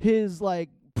his like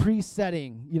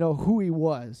presetting, who he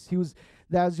was.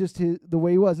 That was just the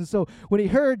way he was. And so when he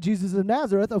heard Jesus of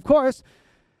Nazareth, of course,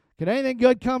 can anything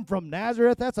good come from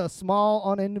Nazareth? That's a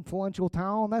small, uninfluential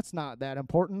town. That's not that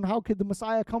important. How could the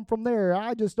Messiah come from there?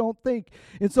 I just don't think.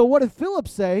 And so what did Philip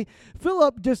say?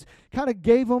 Philip just kind of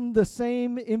gave him the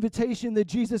same invitation that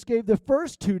Jesus gave the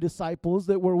first two disciples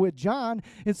that were with John,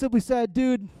 and simply said,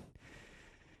 dude,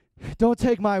 don't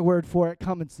take my word for it.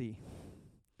 Come and see.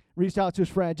 Reached out to his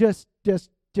friend. Just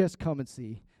come and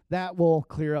see. That will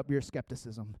clear up your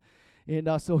skepticism. And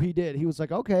so he did. He was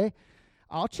like, okay,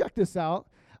 I'll check this out.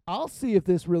 I'll see if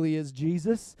this really is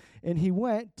Jesus. And he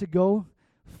went to go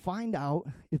find out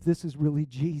if this is really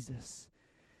Jesus.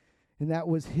 And that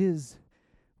was his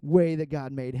way that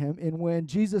God made him. And when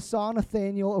Jesus saw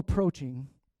Nathanael approaching,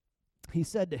 he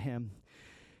said to him,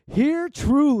 here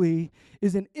truly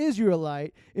is an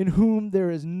Israelite in whom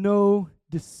there is no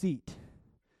deceit.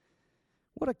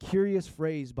 What a curious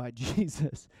phrase by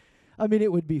Jesus. I mean,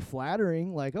 it would be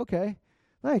flattering, like, okay,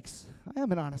 thanks. I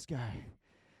am an honest guy.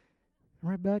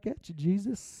 Right back at you,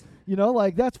 Jesus.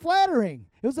 That's flattering.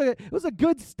 It was a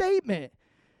good statement.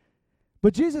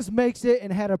 But Jesus makes it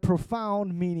and had a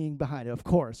profound meaning behind it, of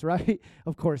course, right?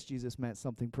 Of course Jesus meant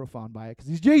something profound by it because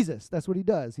he's Jesus. That's what he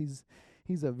does. He's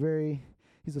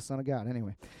the Son of God,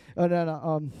 anyway.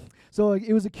 So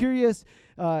it was a curious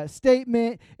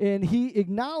statement, and he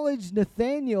acknowledged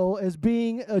Nathanael as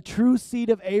being a true seed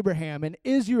of Abraham, an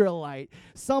Israelite,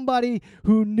 somebody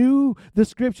who knew the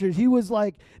Scriptures. He was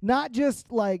like not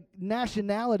just like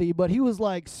nationality, but he was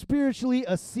like spiritually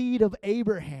a seed of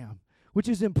Abraham, which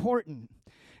is important.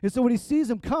 And so when he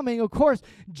sees him coming, of course,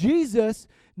 Jesus,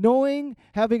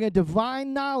 having a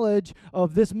divine knowledge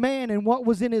of this man and what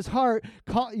was in his heart,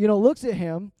 looks at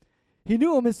him. He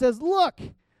knew him and says, look,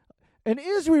 an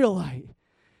Israelite.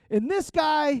 And this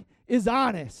guy is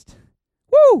honest.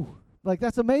 Woo! Like,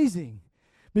 that's amazing.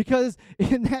 Because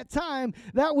in that time,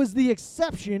 that was the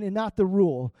exception and not the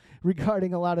rule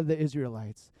regarding a lot of the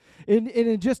Israelites. And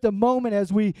in just a moment,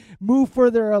 as we move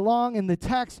further along in the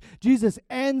text, Jesus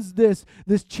ends this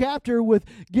chapter with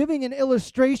giving an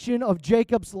illustration of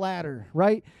Jacob's ladder,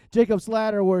 right? Jacob's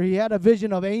ladder, where he had a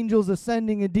vision of angels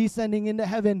ascending and descending into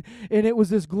heaven, and it was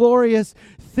this glorious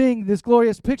thing, this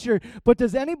glorious picture. But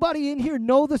does anybody in here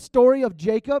know the story of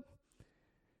Jacob?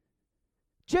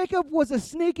 Jacob was a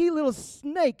sneaky little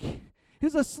snake. He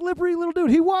was a slippery little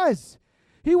dude. He was.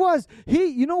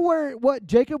 You know what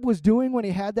Jacob was doing when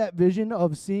he had that vision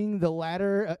of seeing the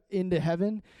ladder into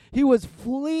heaven? He was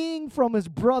fleeing from his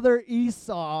brother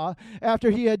Esau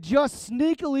after he had just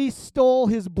sneakily stole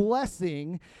his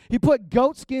blessing. He put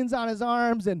goat skins on his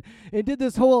arms and did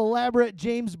this whole elaborate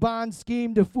James Bond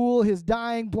scheme to fool his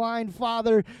dying blind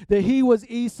father that he was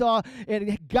Esau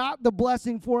and got the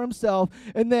blessing for himself.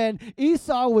 And then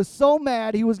Esau was so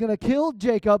mad he was going to kill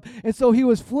Jacob, and so he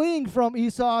was fleeing from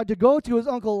Esau to go to his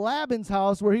Uncle Laban's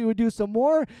house where he would do some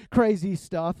more crazy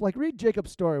stuff. Like, read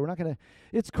Jacob's story. We're not going to,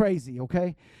 it's crazy,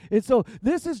 okay? And so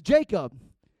this is Jacob,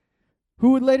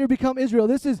 who would later become Israel.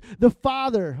 This is the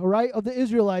father, all right, of the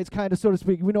Israelites, kind of, so to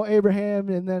speak. We know Abraham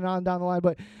and then on down the line,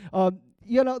 but,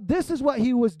 this is what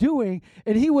he was doing,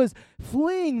 and he was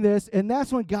fleeing this, and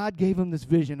that's when God gave him this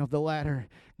vision of the ladder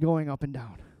going up and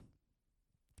down.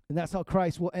 And that's how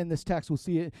Christ will end this text. We'll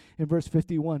see it in verse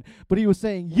 51. But he was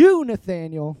saying, you,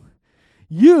 Nathaniel,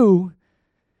 you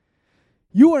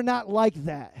are not like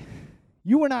that.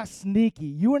 You are not sneaky.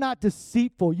 You are not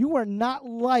deceitful. You are not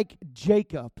like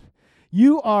Jacob.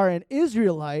 You are an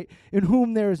Israelite in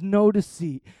whom there is no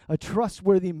deceit, a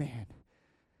trustworthy man.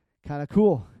 Kind of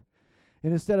cool.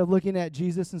 And instead of looking at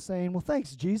Jesus and saying, well,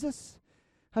 thanks, Jesus,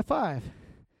 high five.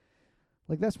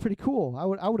 Like, that's pretty cool.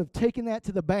 I would have taken that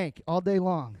to the bank all day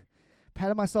long,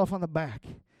 patted myself on the back.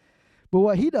 But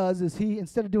what he does is he,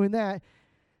 instead of doing that,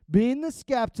 being the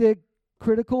skeptic,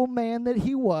 critical man that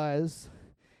he was,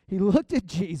 he looked at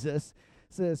Jesus,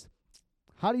 says,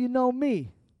 how do you know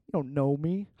me? You don't know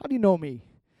me. How do you know me?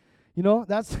 He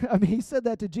said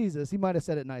that to Jesus. He might have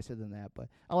said it nicer than that, but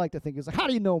I like to think it's like, how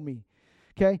do you know me?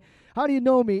 Okay? How do you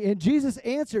know me? And Jesus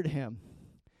answered him.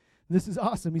 This is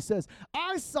awesome. He says,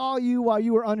 I saw you while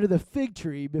you were under the fig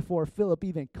tree before Philip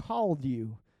even called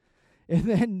you. And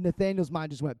then Nathaniel's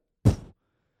mind just went, poof.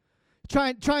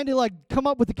 Trying to like come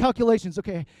up with the calculations.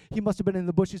 Okay, he must have been in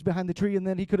the bushes behind the tree, and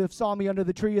then he could have saw me under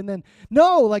the tree, and then,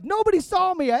 no, like nobody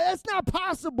saw me. That's not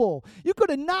possible. You could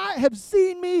have not have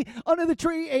seen me under the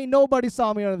tree. Ain't nobody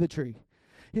saw me under the tree.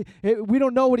 We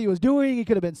don't know what he was doing. He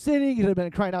could have been sinning. He could have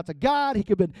been crying out to God. He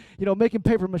could have been, making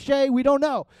paper mache. We don't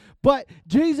know. But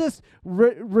Jesus,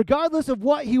 regardless of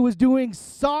what he was doing,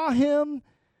 saw him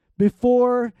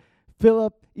before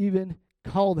Philip even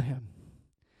called him.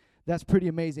 That's pretty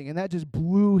amazing. And that just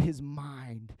blew his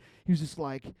mind. He was just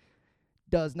like,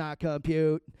 does not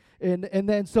compute. And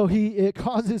then so it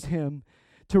causes him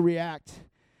to react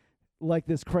like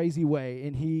this crazy way,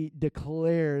 and he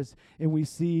declares, and we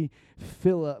see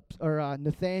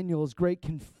Nathaniel's great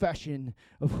confession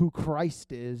of who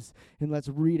Christ is, and let's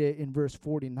read it in verse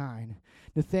 49.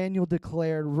 Nathaniel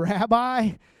declared,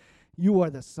 Rabbi, you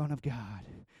are the Son of God.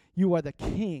 You are the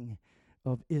King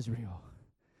of Israel.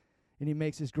 And he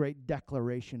makes this great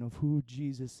declaration of who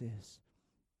Jesus is.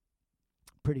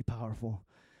 Pretty powerful.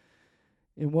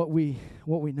 And what we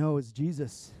know is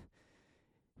Jesus,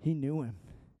 he knew him.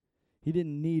 He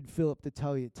didn't need Philip to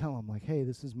tell him like, hey,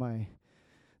 this is my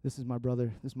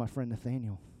brother, this is my friend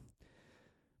Nathaniel.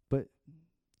 But,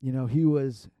 he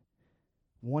was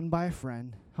won by a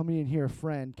friend. How many in here, a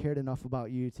friend, cared enough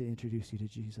about you to introduce you to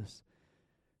Jesus?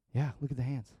 Yeah, look at the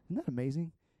hands. Isn't that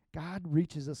amazing? God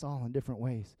reaches us all in different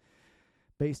ways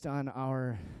based on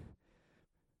our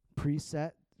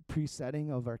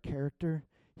presetting of our character.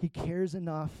 He cares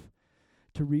enough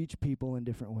to reach people in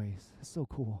different ways. It's so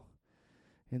cool.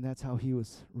 And that's how he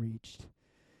was reached.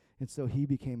 And so he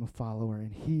became a follower,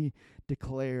 and he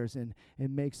declares and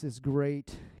makes this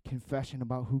great confession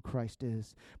about who Christ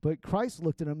is. But Christ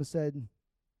looked at him and said,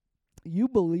 you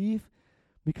believe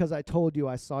because I told you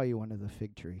I saw you under the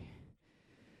fig tree.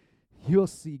 You'll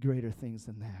see greater things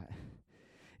than that.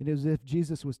 And it was as if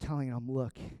Jesus was telling him,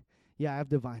 look, yeah, I have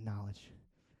divine knowledge.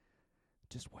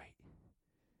 Just wait.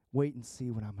 Wait and see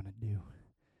what I'm going to do.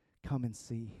 Come and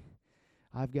see.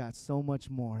 I've got so much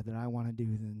more that I want to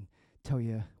do than tell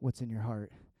you what's in your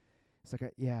heart. It's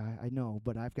like, yeah, I know,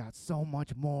 but I've got so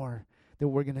much more that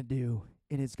we're going to do,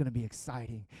 and it's going to be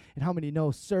exciting. And how many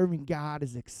know serving God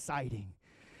is exciting?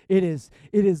 It is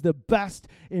the best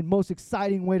and most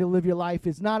exciting way to live your life.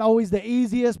 It's not always the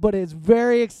easiest, but it's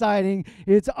very exciting.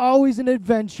 It's always an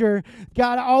adventure.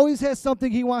 God always has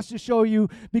something he wants to show you,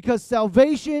 because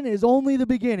salvation is only the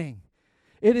beginning.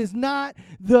 It is not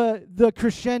the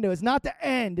crescendo. It's not the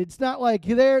end. It's not like,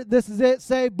 there, this is it,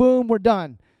 say, boom, we're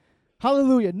done.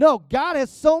 Hallelujah. No, God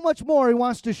has so much more he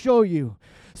wants to show you.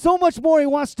 So much more he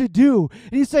wants to do.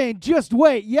 And he's saying, just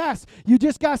wait. Yes, you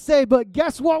just got saved, but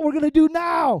guess what we're going to do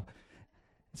now?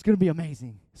 It's going to be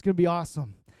amazing. It's going to be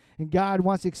awesome. And God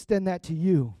wants to extend that to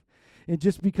you. And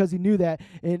just because he knew that,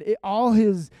 and all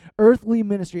his earthly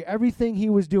ministry, everything he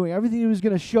was doing, everything he was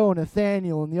going to show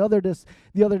Nathanael and the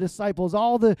other disciples,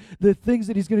 all the things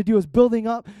that he's going to do is building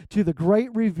up to the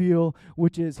great reveal,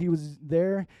 which is he was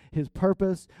there. His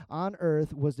purpose on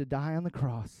earth was to die on the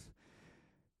cross,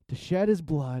 to shed his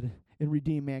blood and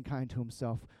redeem mankind to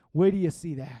himself. Wait till you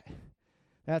see that.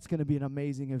 That's going to be an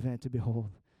amazing event to behold.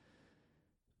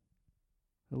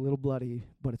 A little bloody,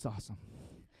 but it's awesome.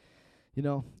 You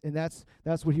know, and that's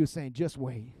what he was saying. Just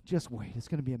wait. Just wait. It's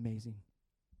going to be amazing.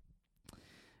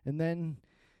 And then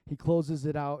he closes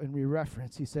it out in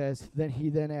re-reference. He says, he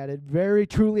then added, very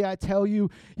truly I tell you,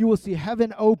 you will see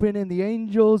heaven open and the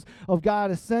angels of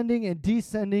God ascending and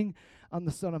descending on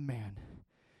the Son of Man.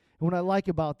 And what I like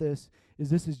about this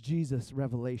is Jesus'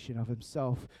 revelation of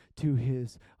himself to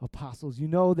his apostles. You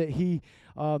know that he,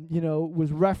 was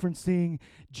referencing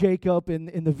Jacob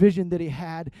in the vision that he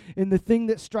had. And the thing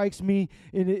that strikes me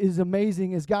and is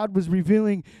amazing is God was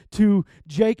revealing to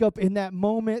Jacob in that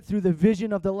moment through the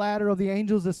vision of the ladder of the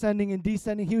angels ascending and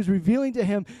descending. He was revealing to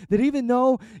him that even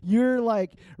though you're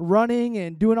like running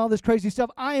and doing all this crazy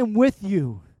stuff, I am with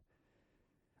you.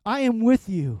 I am with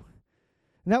you.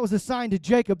 And that was a sign to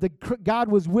Jacob that God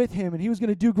was with him and he was going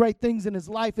to do great things in his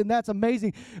life, and that's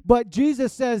amazing. But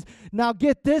Jesus says, now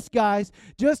get this, guys,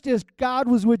 just as God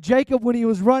was with Jacob when he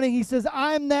was running, he says,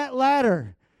 I'm that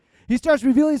ladder. He starts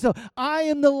revealing himself. I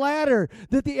am the ladder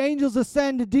that the angels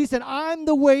ascend and descend. I'm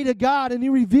the way to God, and he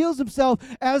reveals himself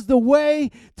as the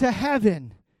way to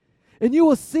heaven. And you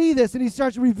will see this, and he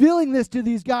starts revealing this to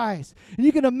these guys. And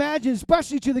you can imagine,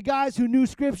 especially to the guys who knew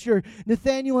Scripture,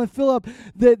 Nathanael and Philip,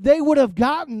 that they would have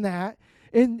gotten that.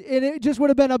 And it just would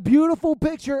have been a beautiful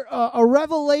picture, a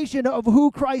revelation of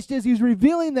who Christ is. He's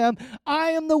revealing them, I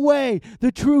am the way,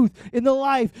 the truth, and the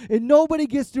life, and nobody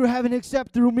gets through heaven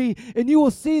except through me. And you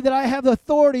will see that I have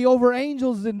authority over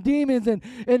angels and demons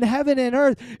and heaven and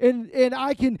earth. And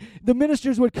the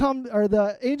ministers would come, or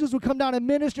the angels would come down and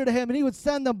minister to him, and he would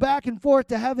send them back and forth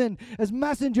to heaven as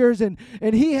messengers, and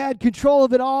he had control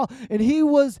of it all, and he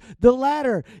was the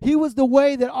ladder. He was the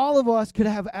way that all of us could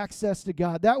have access to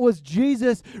God. That was Jesus'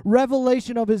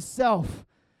 revelation of himself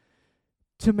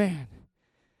to man.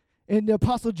 And the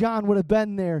Apostle John would have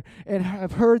been there and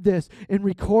have heard this and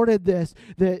recorded this,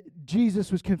 that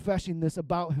Jesus was confessing this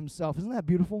about himself. Isn't that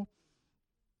beautiful?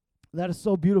 That is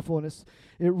so beautiful, and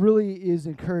it really is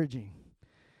encouraging.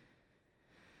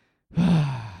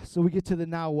 So we get to the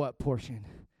now what portion.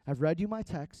 I've read you my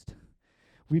text.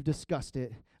 We've discussed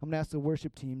it. I'm going to ask the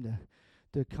worship team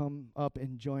to come up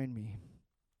and join me,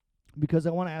 because I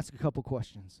want to ask a couple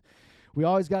questions. We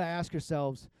always got to ask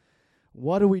ourselves,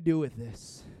 what do we do with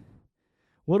this?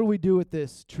 What do we do with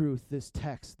this truth, this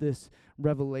text, this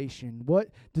revelation? What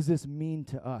does this mean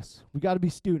to us? We got to be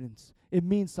students. It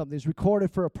means something. It's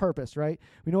recorded for a purpose, right?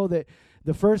 We know that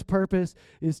the first purpose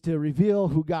is to reveal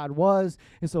who God was.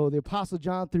 And so the Apostle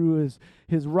John, through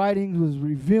his writings, was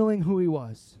revealing who he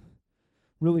was.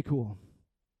 Really cool.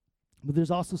 But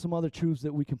there's also some other truths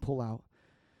that we can pull out.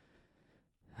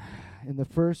 And the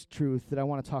first truth that I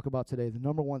want to talk about today, the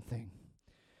number one thing,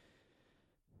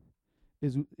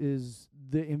 is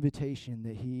the invitation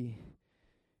that he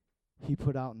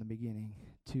put out in the beginning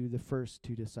to the first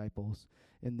two disciples,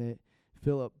 and that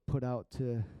Philip put out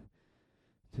to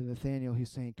Nathanael.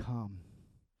 He's saying, come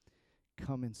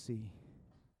and see.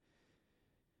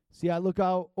 See, I look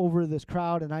out over this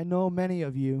crowd, and I know many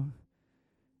of you,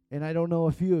 and I don't know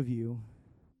a few of you,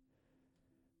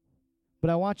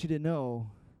 but I want you to know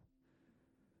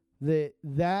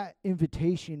that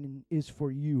invitation is for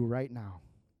you right now.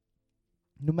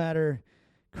 No matter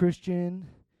Christian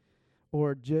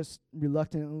or just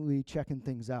reluctantly checking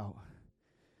things out,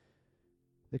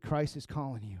 that Christ is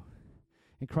calling you.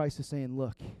 And Christ is saying,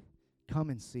 look, come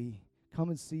and see. Come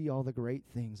and see all the great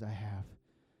things I have.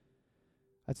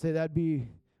 I'd say that'd be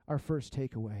our first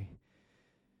takeaway.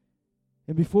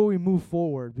 And before we move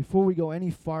forward, before we go any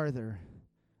farther,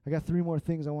 I got 3 more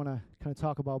things I want to kind of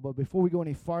talk about, but before we go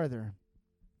any farther,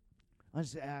 I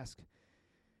just ask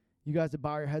you guys to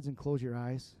bow your heads and close your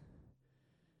eyes.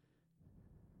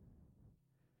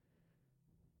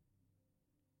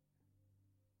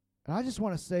 And I just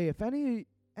want to say, if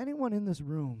anyone in this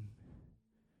room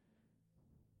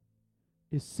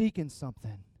is seeking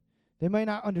something, they might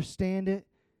not understand it,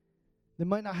 they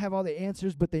might not have all the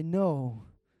answers, but they know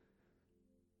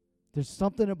there's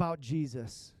something about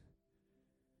Jesus,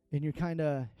 and you're kind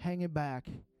of hanging back,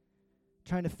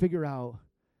 trying to figure out.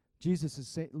 Jesus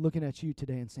is looking at you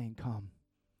today and saying, come,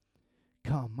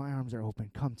 my arms are open,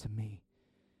 come to me,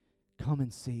 come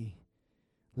and see,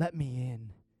 let me in,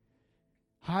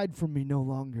 hide from me no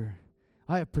longer,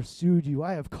 I have pursued you.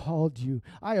 I have called you.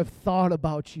 I have thought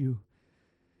about you.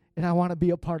 And I want to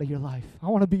be a part of your life. I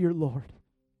want to be your Lord.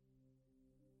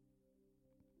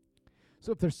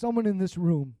 So if there's someone in this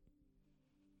room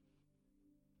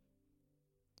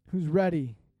who's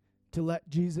ready to let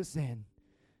Jesus in,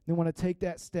 they want to take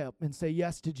that step and say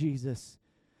yes to Jesus,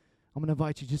 I'm going to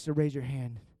invite you just to raise your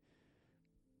hand.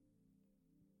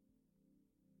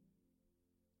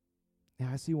 Yeah,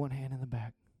 I see one hand in the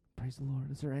back. Praise the Lord.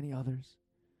 Is there any others?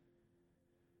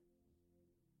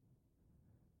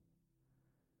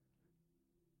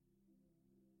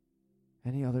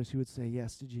 Any others who would say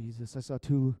yes to Jesus? I saw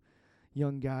two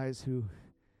young guys who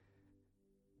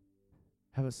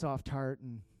have a soft heart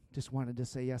and just wanted to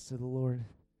say yes to the Lord.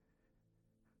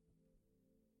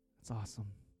 That's awesome.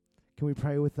 Can we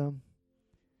pray with them?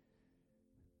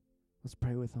 Let's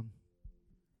pray with them.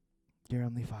 Dear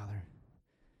Heavenly Father,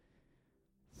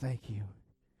 thank you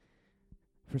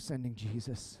for sending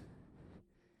Jesus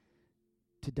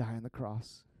to die on the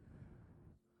cross,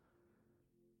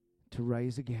 to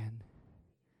rise again,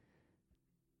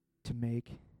 to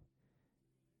make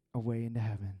a way into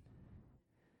heaven.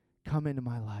 Come into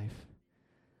my life.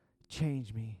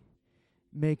 Change me.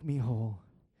 Make me whole.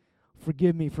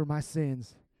 Forgive me for my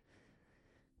sins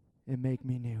and make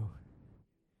me new.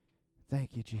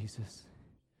 Thank you, Jesus.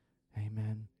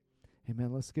 Amen.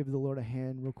 Amen. Let's give the Lord a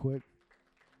hand real quick.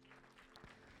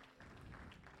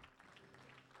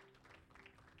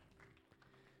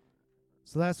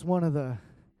 So that's one of the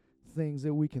things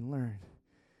that we can learn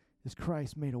is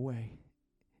Christ made a way.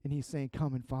 And he's saying,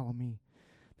 come and follow me.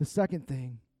 The second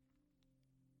thing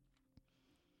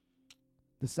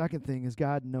is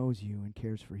God knows you and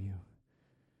cares for you.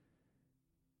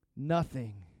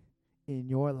 Nothing in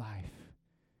your life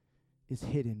is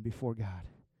hidden before God.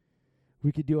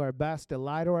 We could do our best to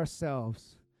lie to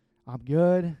ourselves. I'm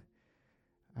good.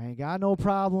 I ain't got no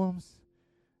problems.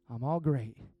 I'm all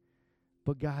great.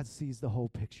 But God sees the whole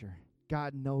picture.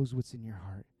 God knows what's in your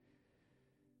heart.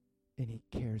 And he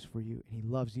cares for you, and he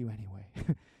loves you anyway.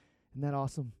 Isn't that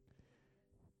awesome?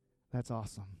 That's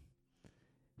awesome.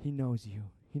 He knows you.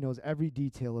 He knows every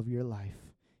detail of your life.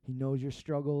 He knows your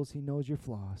struggles. He knows your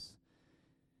flaws.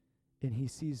 And he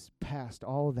sees past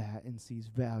all of that and sees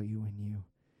value in you.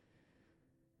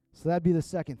 So that'd be the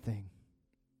second thing.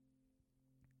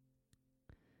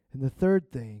 And the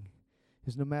third thing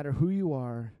is no matter who you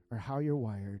are or how you're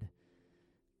wired,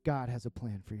 God has a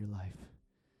plan for your life.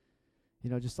 You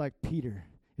know, just like Peter,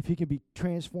 if he can be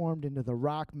transformed into the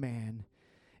rock man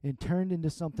and turned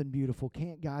into something beautiful,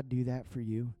 can't God do that for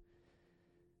you?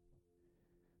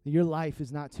 Your life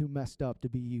is not too messed up to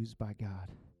be used by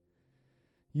God.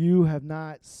 You have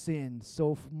not sinned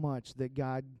so much that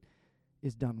God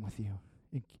is done with you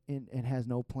and has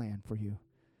no plan for you.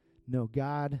 No,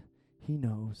 God, he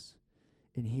knows,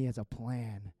 and he has a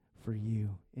plan for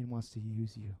you and wants to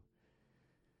use you.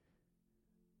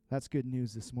 That's good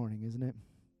news this morning, isn't it?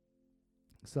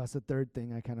 So that's the third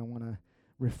thing I kind of want to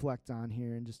reflect on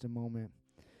here in just a moment.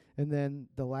 And then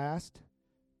the last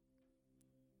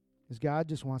is God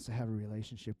just wants to have a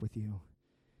relationship with you.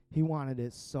 He wanted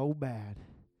it so bad,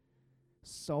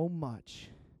 so much,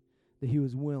 that he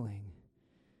was willing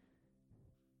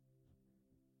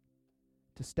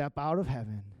to step out of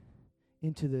heaven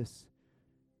into this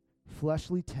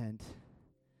fleshly tent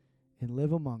and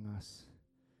live among us,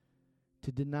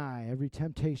 to deny every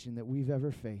temptation that we've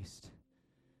ever faced.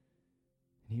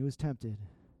 And he was tempted.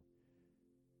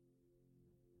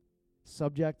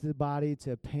 Subject the body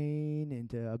to pain and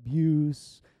to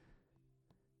abuse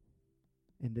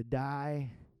and to die.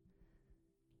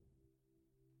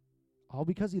 All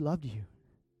because he loved you.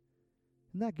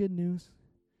 Isn't that good news?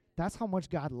 That's how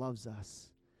much God loves us.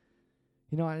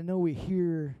 You know, I know we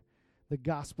hear the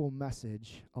gospel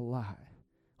message a lot,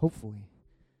 hopefully.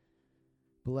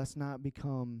 But let's not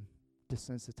become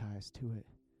desensitized to it.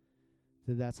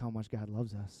 That's how much God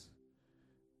loves us.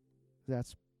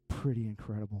 That's pretty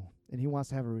incredible. And he wants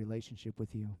to have a relationship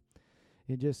with you.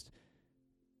 And just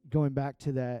going back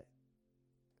to that,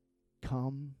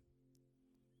 come,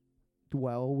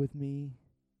 dwell with me,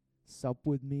 sup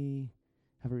with me,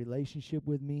 have a relationship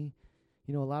with me.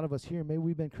 You know, a lot of us here, maybe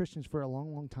we've been Christians for a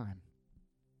long, long time.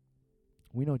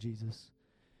 We know Jesus.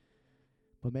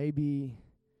 But maybe,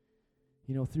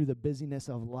 you know, through the busyness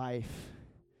of life,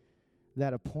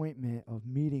 that appointment of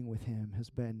meeting with him has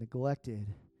been neglected,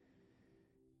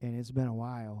 and it's been a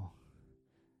while.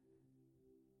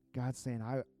 God's saying,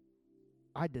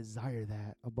 I desire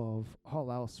that above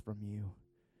all else from you.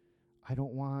 I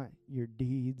don't want your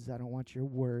deeds. I don't want your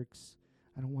works.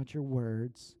 I don't want your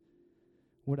words.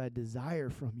 What I desire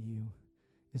from you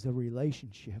is a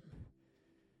relationship.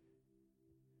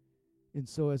 And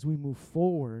so as we move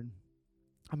forward,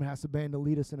 I'm going to ask the band to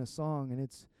lead us in a song, and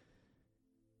it's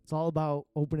all about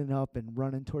opening up and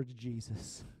running towards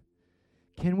Jesus.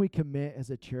 Can we commit as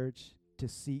a church to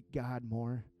seek God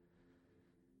more?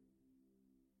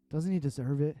 Doesn't he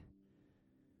deserve it?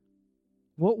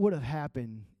 What would have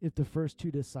happened if the first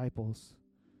two disciples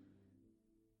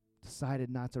decided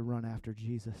not to run after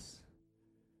Jesus?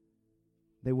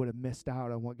 They would have missed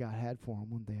out on what God had for them,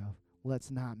 wouldn't they have? Let's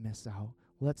not miss out.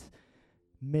 Let's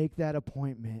make that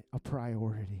appointment a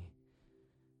priority.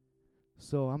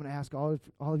 So I'm going to ask all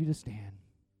of you to stand.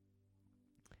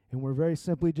 And we're very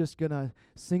simply just going to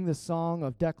sing the song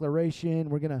of declaration.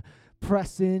 We're going to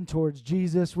press in towards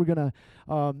Jesus. We're going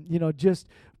to, just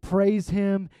praise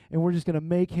him, and we're just going to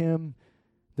make him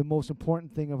the most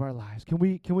important thing of our lives. Can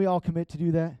we all commit to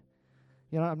do that?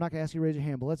 I'm not going to ask you to raise your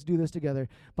hand, but let's do this together.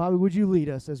 Bobby, would you lead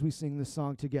us as we sing this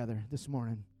song together this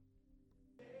morning?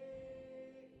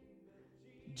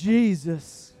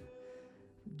 Jesus.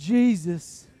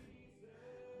 Jesus.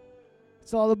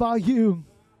 It's all about you.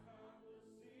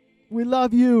 We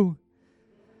love you.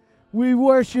 We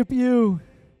worship you.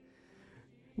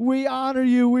 We honor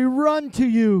you. We run to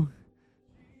you.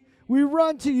 We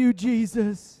run to you,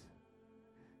 Jesus.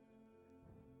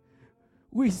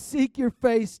 We seek your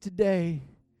face today.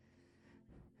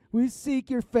 We seek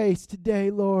your face today,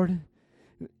 Lord.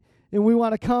 And we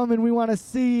want to come and we want to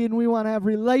see and we want to have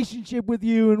relationship with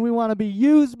you and we want to be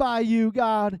used by you,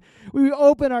 God. We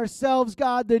open ourselves,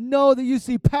 God, to know that you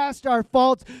see past our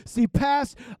faults, see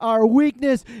past our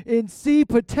weakness, and see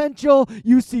potential.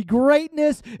 You see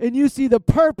greatness and you see the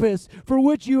purpose for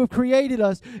which you have created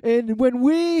us. And when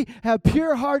we have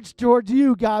pure hearts towards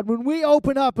you, God, when we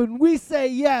open up and we say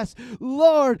yes,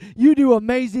 Lord, you do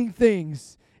amazing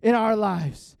things in our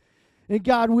lives. And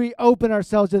God, we open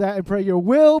ourselves to that and pray your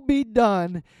will be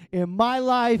done in my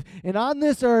life and on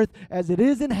this earth as it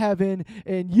is in heaven.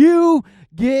 And you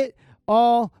get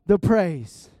all the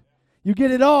praise. You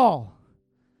get it all.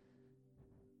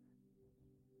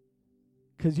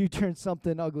 Because you turned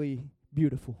something ugly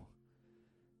beautiful.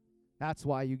 That's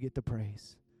why you get the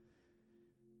praise.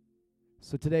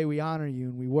 So today we honor you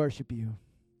and we worship you.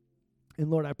 And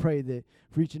Lord, I pray that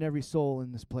for each and every soul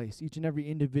in this place, each and every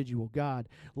individual, God,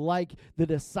 like the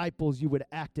disciples, you would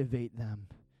activate them.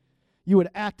 You would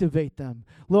activate them.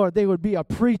 Lord, they would be a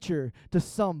preacher to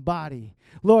somebody.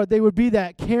 Lord, they would be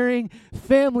that caring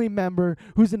family member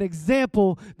who's an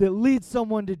example that leads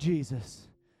someone to Jesus.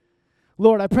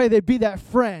 Lord, I pray they'd be that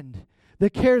friend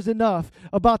that cares enough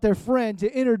about their friend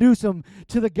to introduce them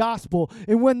to the gospel.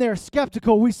 And when they're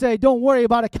skeptical, we say, don't worry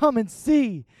about it, come and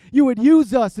see. You would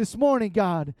use us this morning,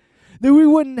 God, that we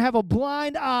wouldn't have a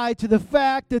blind eye to the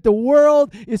fact that the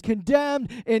world is condemned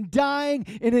and dying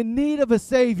and in need of a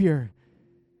Savior.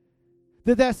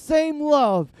 That same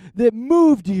love that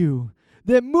moved you,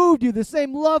 the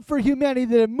same love for humanity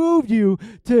that moved you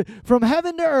from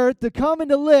heaven to earth to come and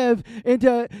to live and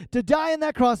to die on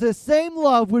that cross, the same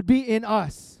love would be in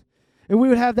us. And we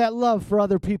would have that love for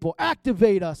other people.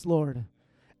 Activate us, Lord.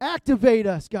 Activate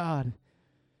us, God.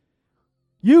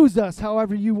 Use us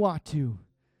however you want to.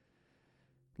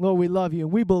 Lord, we love you,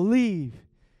 and we believe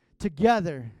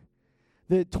together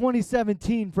that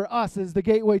 2017 for us as the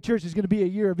Gateway Church is going to be a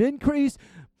year of increase,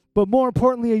 but more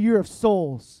importantly, a year of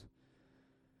souls.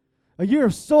 A year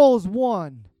of souls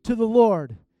won to the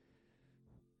Lord.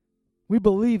 We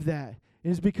believe that.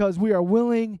 It is because we are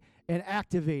willing and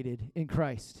activated in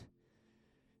Christ.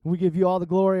 We give you all the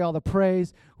glory, all the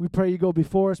praise. We pray you go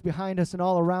before us, behind us, and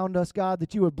all around us, God,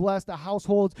 that you would bless the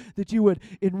households, that you would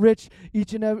enrich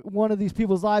each and every one of these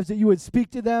people's lives, that you would speak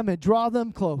to them and draw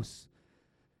them close.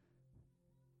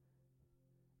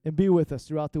 And be with us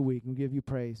throughout the week. We give you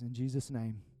praise. In Jesus'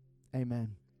 name,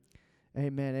 amen.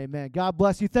 Amen, amen. God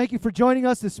bless you. Thank you for joining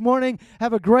us this morning.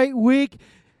 Have a great week.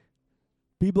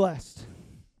 Be blessed.